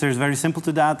the answer is very simple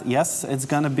to that. Yes, it's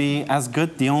going to be as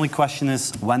good. The only question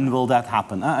is, when will that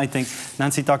happen? I think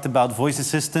Nancy talked about voice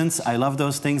assistants. I love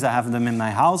those things. I have them in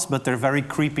my house, but they're very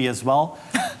creepy as well.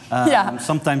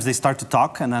 Sometimes they start to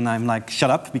talk, and then I'm like, shut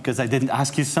up, because I didn't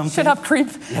ask you something. Shut up, creep.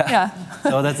 Yeah.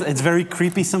 So it's very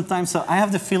creepy sometimes. So I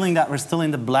have the feeling that we're still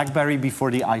in the BlackBerry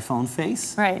before the iPhone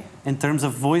phase. Right. In terms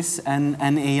of voice and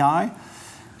AI.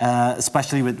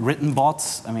 Especially with written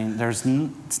bots. I mean,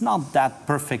 it's not that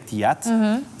perfect yet.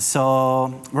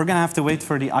 So we're going to have to wait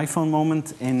for the iPhone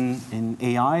moment in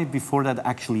AI before that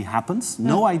actually happens.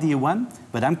 No idea when,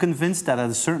 but I'm convinced that at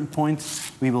a certain point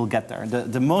we will get there.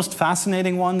 The most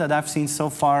fascinating one that I've seen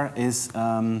so far is,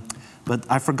 but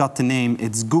I forgot the name,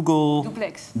 it's Google...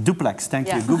 Duplex,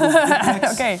 thank you. Google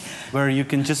Duplex, where you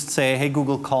can just say, hey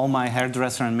Google, call my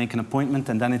hairdresser and make an appointment,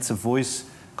 and then it's a voice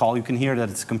call. You can hear that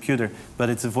it's a computer, but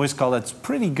it's a voice call that's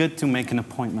pretty good to make an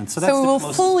appointment. So that's it will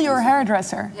fool your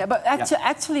hairdresser. Yeah, but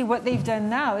actually what they've done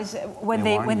now is when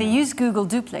they use Google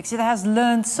Duplex, it has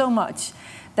learned so much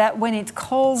that when it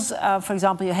calls, for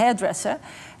example, your hairdresser,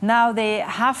 now they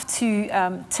have to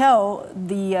tell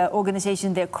the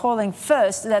organization they're calling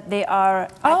first that they are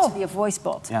actually a voice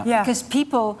bot. Because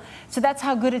people, so that's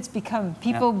how good it's become.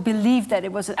 People believe that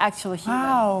it was an actual human.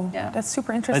 Wow, that's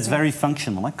super interesting. It's very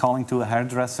functional, like calling to a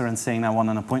hairdresser and saying, I want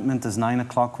an appointment, does 9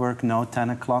 o'clock work? No, 10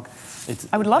 o'clock.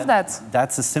 I would love that.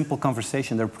 That's a simple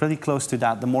conversation. They're pretty close to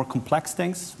that. The more complex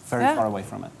things, very far away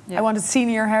from it. I want a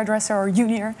senior hairdresser or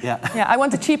junior. I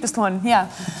want the cheapest one,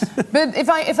 But if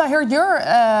I heard your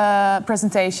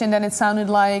presentation, then it sounded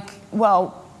like,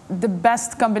 well, the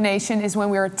best combination is when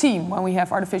we're a team, when we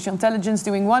have artificial intelligence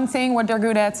doing one thing, what they're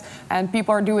good at, and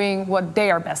people are doing what they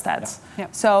are best at.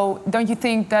 So don't you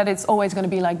think that it's always going to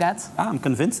be like that? I'm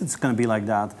convinced it's going to be like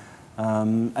that.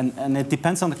 And it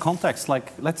depends on the context.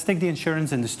 Like, let's take the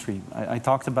insurance industry. I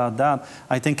talked about that.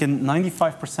 I think in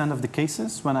 95% of the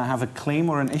cases, when I have a claim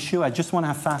or an issue, I just want to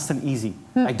have fast and easy.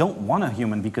 I don't want a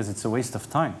human because it's a waste of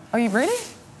time. Oh, you really?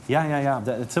 Yeah.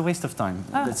 It's a waste of time.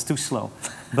 It's too slow.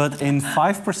 But in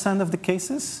 5% of the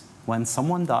cases, when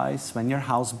someone dies, when your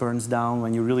house burns down,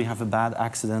 when you really have a bad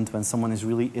accident, when someone is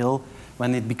really ill,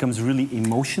 when it becomes really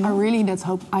emotional.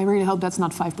 I really hope that's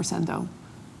not 5% though.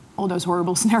 All those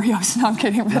horrible scenarios. No, I'm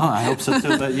kidding. No, I hope so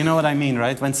too. But you know what I mean,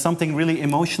 right? When something really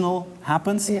emotional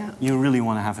happens, you really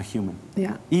want to have a human.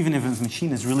 Even if a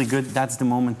machine is really good, that's the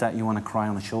moment that you want to cry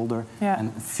on the shoulder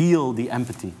and feel the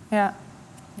empathy.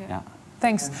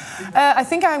 Thanks. I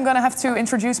think I'm going to have to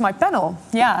introduce my panel.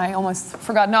 Yeah, I almost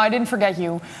forgot. No, I didn't forget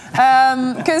you.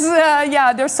 Because,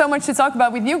 yeah, there's so much to talk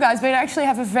about with you guys, but I actually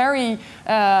have a very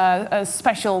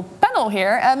special panel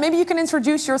here. Maybe you can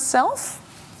introduce yourself?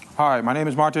 Hi, my name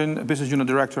is Martin, Business Unit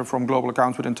Director from Global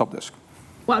Accounts within TOPdesk.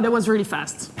 Wow, that was really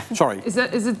fast. Sorry.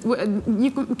 Can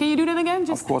you do that again?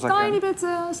 Just of course a tiny bit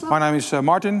slow. My name is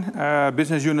Martin,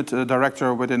 Business Unit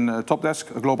Director within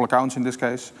TOPdesk, Global Accounts in this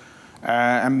case.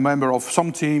 I'm a member of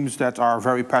some teams that are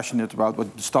very passionate about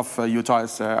what the stuff you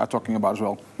guys are talking about as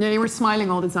well. Yeah, you were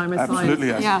smiling all the time. Absolutely,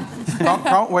 yes. Yeah.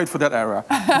 Can't wait for that era.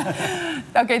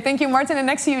 Okay, thank you, Martin. And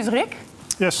next to you is Rick.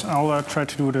 Yes, I'll try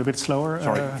to do it a bit slower.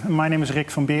 My name is Rick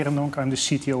van Berendonk. I'm the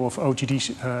CTO of OGD's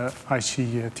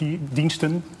ICT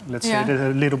Diensten. Let's say that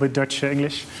a little bit Dutch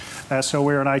English. So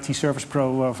we're an IT service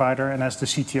provider, and as the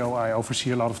CTO, I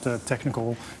oversee a lot of the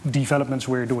technical developments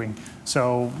we're doing.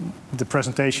 So the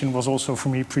presentation was also for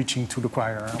me preaching to the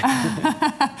choir.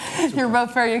 You're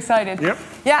both very excited. Yep.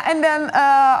 Yeah, and then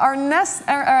our next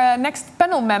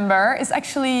panel member is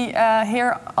actually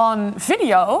here on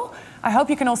video. I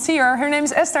hope you can all see her. Her name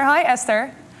is Esther. Hi,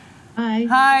 Esther. Hi.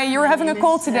 Hi, you were having a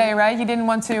call today, right? You didn't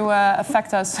want to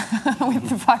affect us with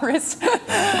the virus.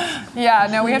 Yeah,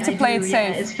 no, we have to play it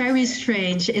safe. Yeah, it's very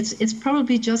strange. It's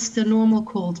probably just a normal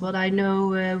cold, what I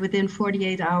know within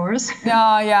 48 hours.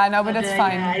 No, but that's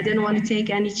fine. Yeah, I didn't want to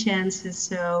take any chances,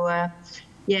 so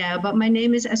yeah. But my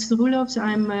name is Esther Roelofs.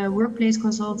 I'm a workplace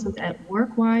consultant at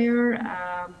Workwire.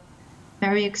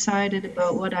 Very excited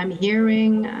about what I'm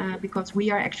hearing because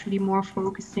we are actually more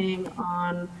focusing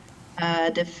on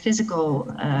the physical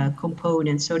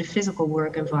component, so the physical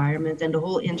work environment and the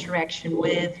whole interaction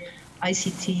with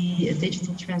ICT,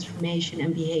 digital transformation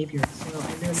and behavior.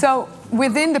 So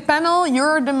within the panel,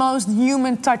 you're the most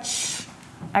human touch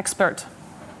expert.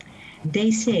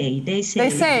 They say.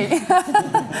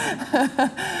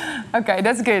 Okay,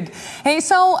 that's good. Hey,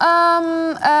 so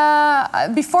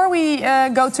before we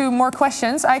go to more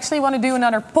questions, I actually want to do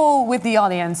another poll with the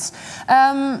audience.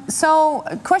 So,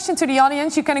 question to the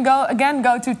audience: you can go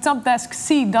to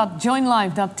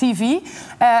topdesk.joinlive.tv,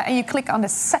 and you click on the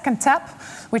second tab,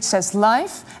 which says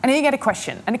live, and then you get a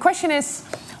question. And the question is,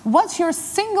 what's your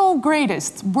single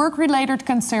greatest work-related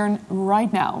concern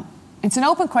right now? It's an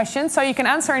open question, so you can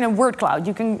answer in a word cloud.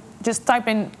 You can just type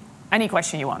in any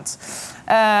question you want,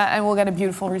 and we'll get a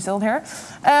beautiful result here.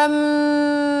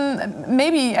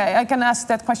 Maybe I can ask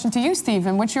that question to you,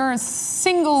 Steven. What's your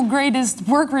single greatest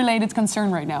work-related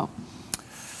concern right now?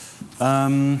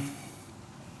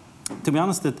 To be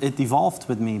honest, it evolved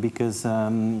with me because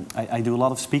I do a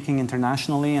lot of speaking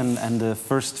internationally, and the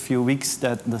first few weeks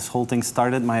that this whole thing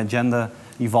started, my agenda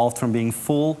evolved from being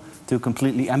full to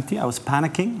completely empty. I was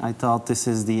panicking. I thought this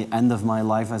is the end of my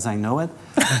life as I know it.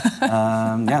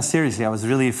 Yeah, seriously, I was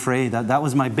really afraid. That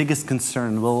was my biggest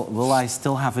concern. Will I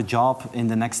still have a job in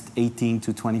the next 18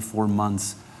 to 24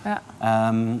 months? Yeah.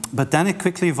 But then it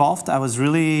quickly evolved. I was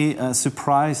really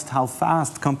surprised how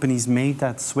fast companies made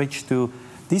that switch to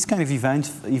these kind of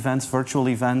events, virtual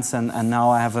events, and now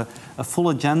I have a full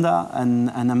agenda,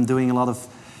 and I'm doing a lot of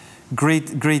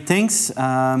great things.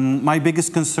 My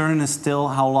biggest concern is still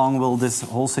how long will this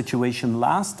whole situation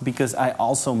last, because I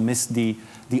also miss the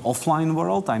offline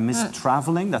world. I miss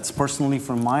traveling. That's personally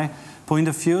from my point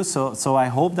of view. So I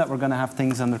hope that we're going to have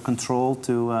things under control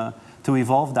to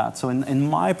evolve that. So in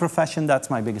my profession, that's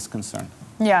my biggest concern.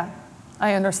 Yeah.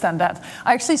 I understand that.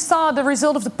 I actually saw the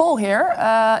result of the poll here.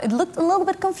 It looked a little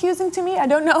bit confusing to me. I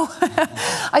don't know.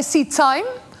 I see time,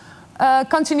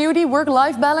 continuity,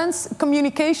 work-life balance,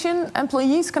 communication,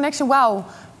 employees, connection. Wow,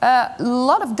 a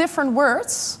lot of different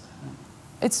words.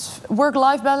 It's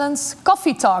work-life balance,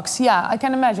 coffee talks. Yeah, I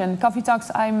can imagine. Coffee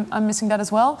talks, I'm missing that as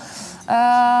well.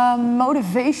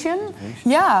 Motivation.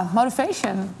 Yeah,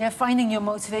 motivation. Yeah, finding your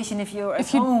motivation if you're at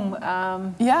home.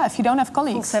 Yeah, if you don't have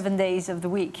colleagues. Full 7 days of the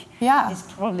week. Yeah. Is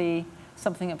probably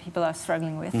something that people are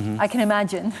struggling with. I can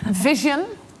imagine.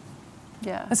 Vision.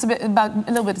 Yeah. It's a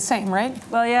little bit the same, right?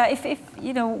 Well, yeah, if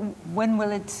you know, when will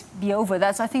it be over?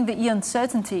 I think the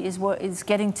uncertainty is what is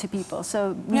getting to people.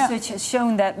 So research has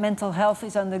shown that mental health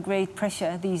is under great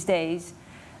pressure these days.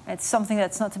 It's something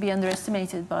that's not to be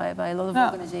underestimated by a lot of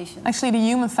organizations. Actually, the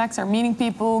human factor, meeting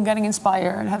people, getting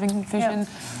inspired, having vision.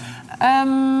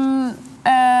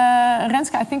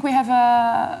 Renske, I think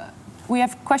we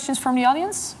have questions from the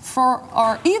audience for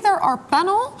either our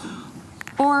panel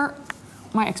or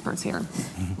my experts here.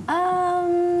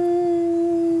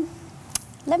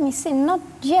 Let me see, not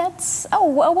yet. Oh,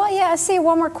 well, yeah, I see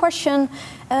one more question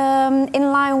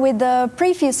in line with the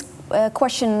previous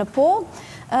question in the poll.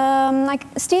 Like,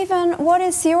 Stephen, what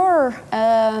is your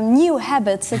new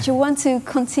habits that you want to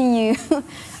continue?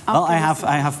 Well, I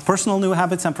have personal new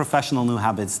habits and professional new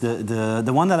habits.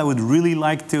 The one that I would really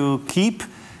like to keep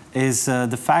is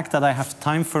the fact that I have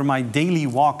time for my daily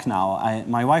walk now.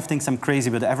 My wife thinks I'm crazy,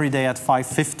 but every day at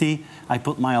 5:50 I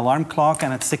put my alarm clock,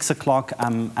 and at 6 o'clock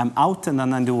I'm out, and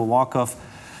then I do a walk of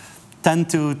 10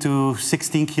 to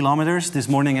 16 kilometers. This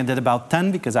morning I did about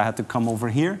 10 because I had to come over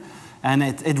here. And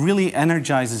it really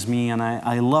energizes me, and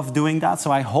I love doing that.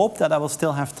 So I hope that I will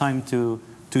still have time to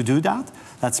do that.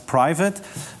 That's private.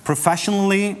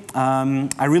 Professionally,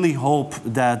 I really hope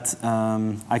that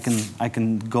I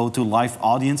can go to live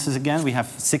audiences again. We have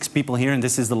 6 people here, and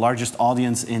this is the largest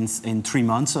audience in 3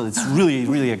 months, so it's really,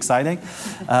 really exciting.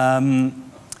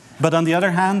 But on the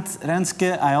other hand,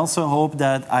 Renske, I also hope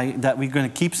that we're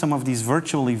going to keep some of these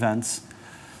virtual events,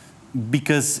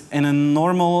 because in a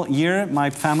normal year, my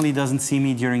family doesn't see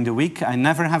me during the week. I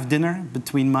never have dinner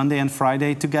between Monday and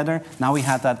Friday together. Now we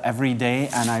had that every day,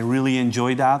 and I really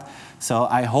enjoy that. So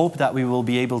I hope that we will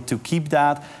be able to keep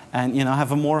that and, you know,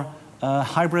 have a more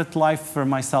hybrid life for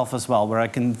myself as well, where I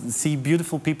can see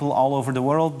beautiful people all over the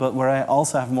world, but where I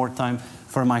also have more time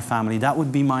for my family. That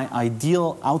would be my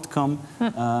ideal outcome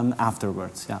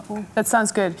afterwards. Yeah. That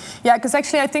sounds good. Yeah, because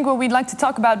actually I think what we'd like to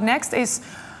talk about next is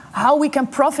how we can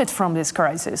profit from this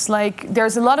crisis. Like,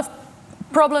 there's a lot of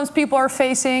problems people are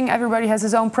facing. Everybody has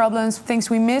his own problems, things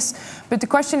we miss. But the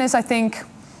question is, I think,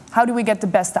 how do we get the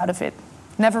best out of it?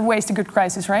 Never waste a good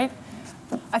crisis, right?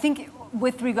 I think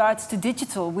with regards to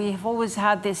digital, we have always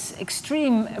had this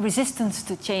extreme resistance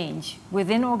to change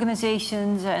within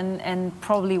organizations and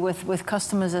probably with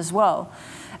customers as well.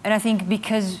 And I think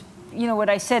because, you know, what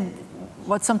I said,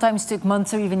 what sometimes took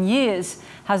months or even years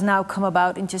has now come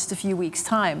about in just a few weeks'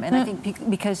 time. And I think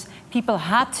because people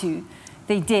had to,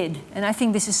 they did. And I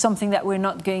think this is something that we're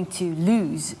not going to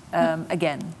lose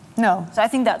again. No. So I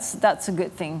think that's a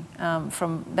good thing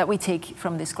that we take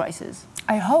from this crisis.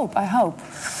 I hope.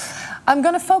 I'm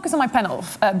going to focus on my panel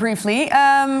briefly,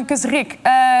 because Rick,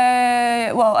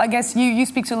 well, I guess you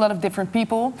speak to a lot of different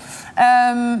people.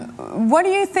 What do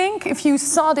you think, if you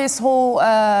saw this whole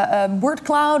word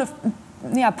cloud of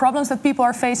problems that people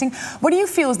are facing, what do you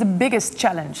feel is the biggest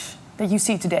challenge that you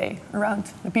see today around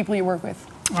the people you work with?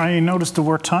 I noticed the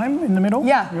word time in the middle.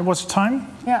 Yeah. There was time.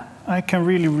 Yeah. I can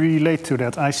really relate to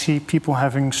that. I see people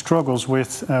having struggles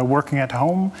with working at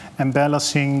home and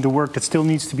balancing the work that still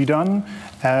needs to be done.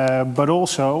 But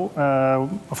also,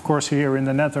 of course, here in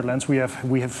the Netherlands, we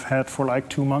have had for like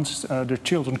 2 months, the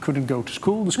children couldn't go to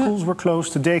school. The schools were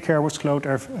closed, the daycare was closed,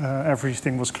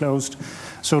 everything was closed.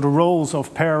 So the roles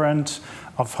of parent,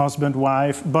 of husband,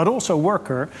 wife, but also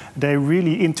worker, they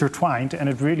really intertwined, and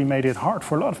it really made it hard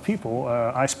for a lot of people.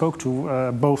 I spoke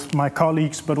to both my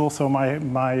colleagues, but also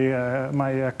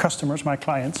my customers, my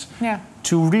clients,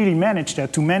 to really manage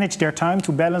that, to manage their time,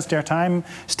 to balance their time,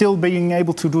 still being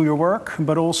able to do your work,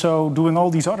 but also doing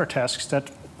all these other tasks that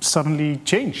suddenly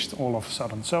changed all of a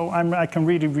sudden. So I can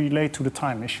really relate to the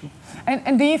time issue.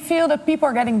 And do you feel that people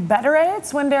are getting better at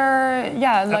it when they're,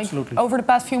 like Absolutely. over the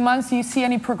past few months, do you see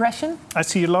any progression? I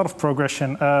see a lot of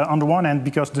progression on the one hand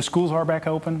because the schools are back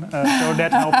open, so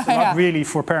that helps a lot really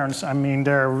for parents. I mean,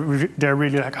 they're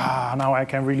really like, now I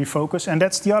can really focus. And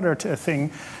that's the other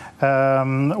thing.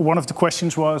 One of the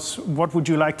questions was, what would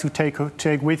you like to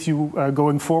take with you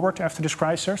going forward after this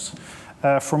crisis?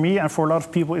 For me and for a lot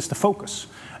of people, is the focus.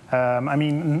 I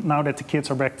mean, now that the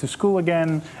kids are back to school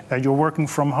again, you're working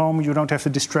from home, you don't have the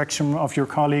distraction of your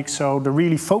colleagues, so the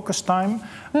really focused time,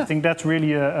 I think that's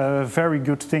really a very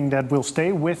good thing that will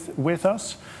stay with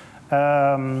us.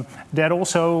 That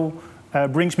also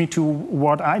brings me to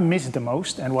what I miss the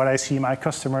most and what I see my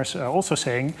customers also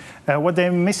saying. What they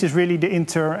miss is really the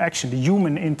interaction, the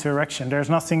human interaction. There's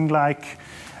nothing like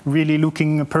really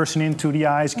looking a person into the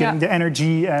eyes, getting the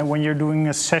energy when you're doing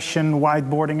a session,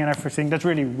 whiteboarding and everything. That's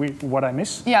really what I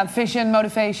miss. Yeah, vision,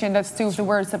 motivation, that's two of the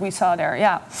words that we saw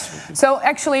there, So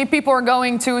actually people are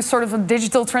going to sort of a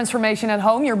digital transformation at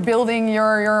home. You're building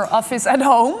your office at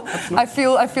home.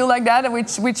 Absolutely. I feel like that,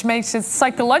 which makes it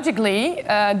psychologically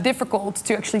difficult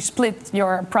to actually split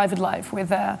your private life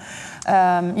with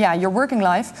your working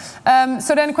life.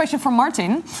 So then a question from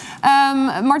Martin.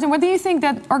 Martin, what do you think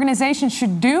that organizations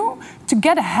should do to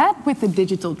get ahead with the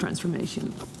digital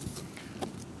transformation?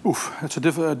 Oof, that's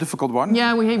a difficult one.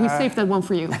 Yeah, we saved that one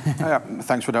for you.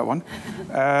 Thanks for that one.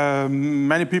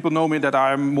 Many people know me that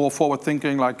I'm more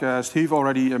forward-thinking, like Steve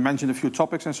already mentioned a few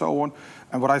topics and so on.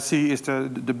 And what I see is I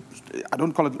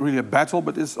don't call it really a battle,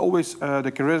 but it's always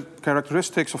the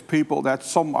characteristics of people that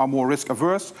some are more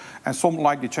risk-averse and some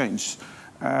like the change.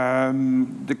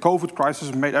 The COVID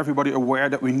crisis made everybody aware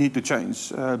that we need to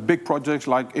change. Big projects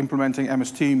like implementing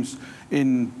MS Teams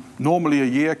in normally a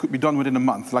year could be done within a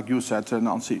month, like you said,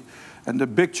 Nancy. And the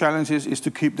big challenge is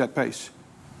to keep that pace.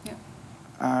 Yeah.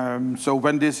 So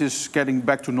when this is getting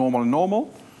back to normal,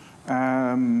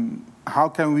 how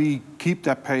can we keep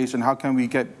that pace and how can we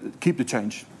keep the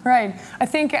change? Right. I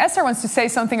think Esther wants to say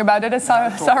something about it. I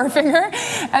saw her finger.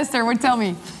 Esther, tell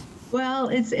me. Well,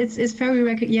 it's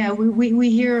very yeah. We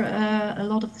hear a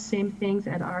lot of the same things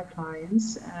at our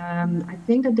clients. I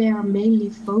think that they are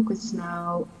mainly focused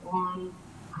now on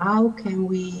how can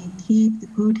we keep the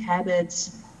good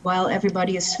habits while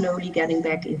everybody is slowly getting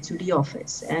back into the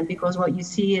office. And because what you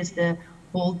see is the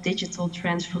whole digital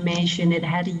transformation, it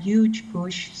had a huge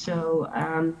push. So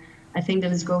I think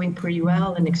that it's going pretty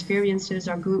well and experiences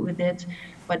are good with it.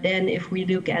 But then if we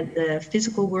look at the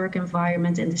physical work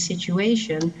environment and the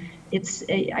situation,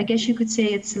 I guess you could say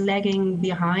it's lagging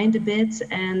behind a bit.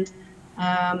 And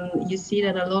you see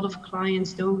that a lot of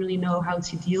clients don't really know how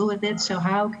to deal with it. So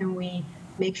how can we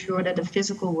make sure that the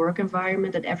physical work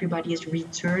environment that everybody is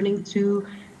returning to,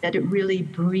 that it really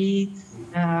breathes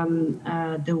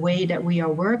the way that we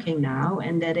are working now,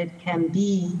 and that it can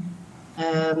be,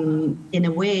 in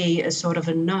a way, a sort of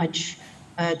a nudge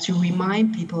to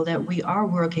remind people that we are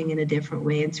working in a different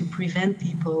way and to prevent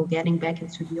people getting back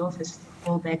into the office to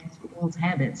fall back into old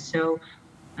habits. So,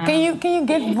 can you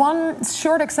give one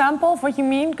short example of what you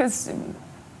mean? Because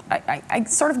I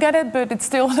sort of get it, but it's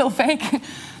still a little vague.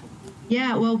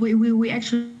 Yeah, well, we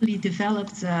actually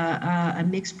developed a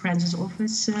mixed premises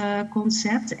office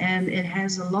concept, and it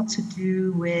has a lot to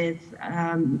do with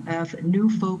a new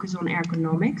focus on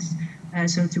ergonomics.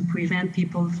 So to prevent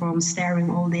people from staring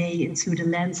all day into the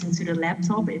lens, into the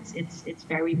laptop, it's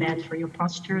very bad for your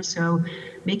posture. So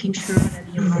making sure that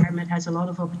the environment has a lot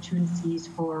of opportunities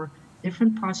for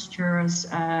different postures,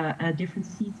 different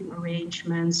seating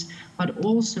arrangements, but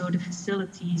also the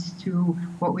facilities to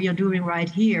what we are doing right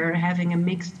here, having a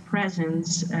mixed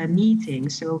presence meeting.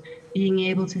 So being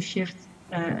able to shift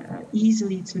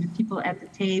easily to the people at the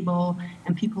table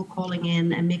and people calling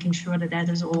in and making sure that that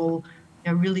is all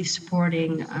really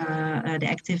supporting the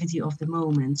activity of the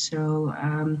moment. So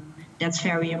that's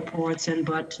very important,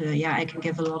 but yeah, I can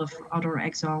give a lot of other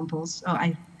examples.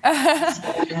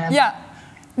 Yeah.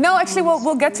 No, actually,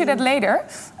 we'll get to that later.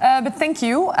 But thank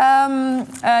you.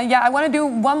 Yeah, I want to do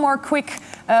one more quick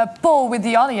poll with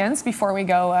the audience before we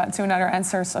go to another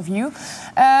answers of you.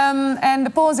 And the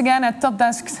poll is again at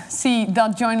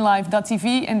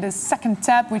topdesk.joinlive.tv in the second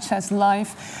tab, which says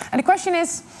live. And the question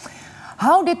is,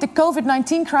 how did the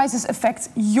COVID-19 crisis affect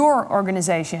your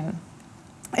organization?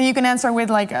 And you can answer with,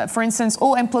 like, for instance,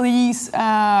 all employees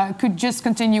could just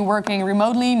continue working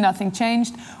remotely, nothing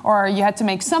changed, or you had to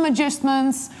make some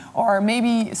adjustments, or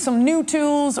maybe some new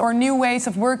tools or new ways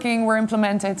of working were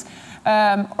implemented,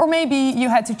 or maybe you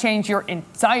had to change your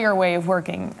entire way of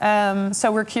working.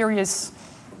 So we're curious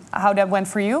how that went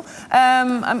for you.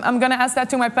 I'm going to ask that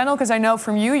to my panel because I know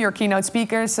from you, your keynote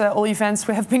speakers, all events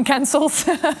have been cancelled.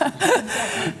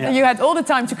 Yeah. You had all the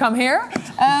time to come here.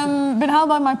 But how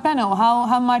about my panel?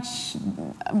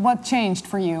 What changed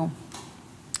for you?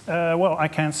 Well, I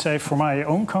can say for my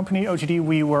own company, OGD,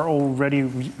 we were already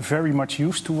very much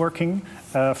used to working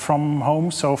from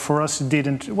home. So for us,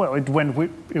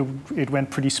 it went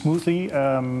pretty smoothly.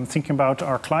 Thinking about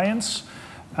our clients,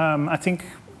 I think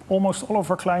almost all of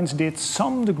our clients did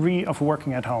some degree of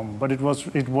working at home, but it was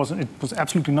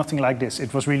absolutely nothing like this.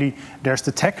 It was really, there's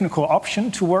the technical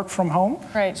option to work from home.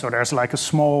 Right. So there's like a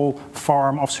small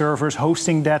farm of servers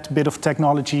hosting that bit of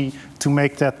technology to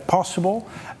make that possible.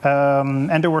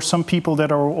 And there were some people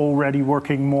that are already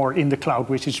working more in the cloud,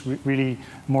 which is really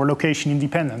more location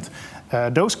independent.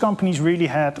 Those companies really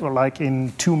had, or like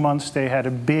in 2 months, they had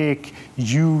a big,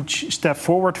 huge step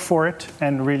forward for it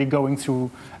and really going through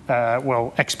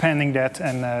expanding that,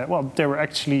 and they were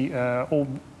actually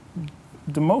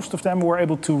most of them were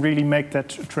able to really make that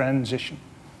transition.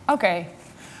 Okay,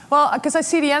 well, because I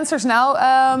see the answers now.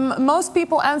 Most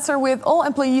people answer with all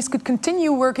employees could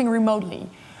continue working remotely,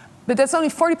 but that's only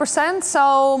 40%.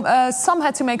 So some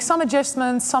had to make some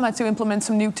adjustments, some had to implement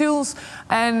some new tools,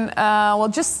 and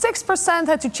just 6%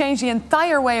 had to change the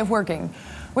entire way of working,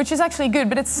 which is actually good.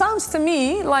 But it sounds to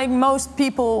me like most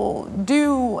people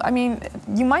do, I mean,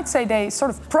 you might say they sort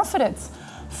of profited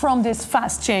from this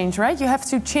fast change, right? You have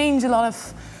to change a lot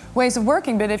of ways of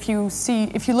working, but if you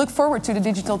look forward to the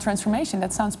digital transformation,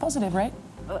 that sounds positive, right?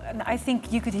 I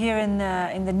think you could hear in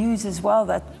the news as well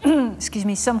that, excuse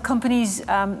me, some companies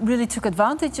really took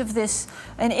advantage of this,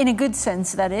 and in a good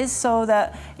sense that is, so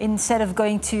that instead of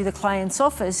going to the client's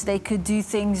office, they could do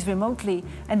things remotely,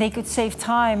 and they could save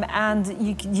time, and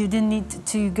you didn't need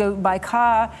to go by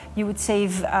car, you would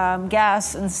save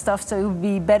gas and stuff, so it would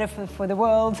be better for the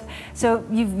world. So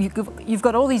you've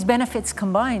got all these benefits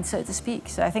combined, so to speak,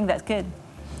 so I think that's good.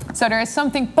 So there is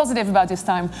something positive about this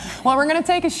time. Well, we're going to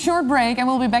take a short break and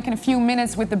we'll be back in a few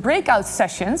minutes with the breakout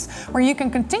sessions where you can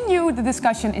continue the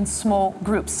discussion in small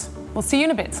groups. We'll see you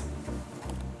in a bit.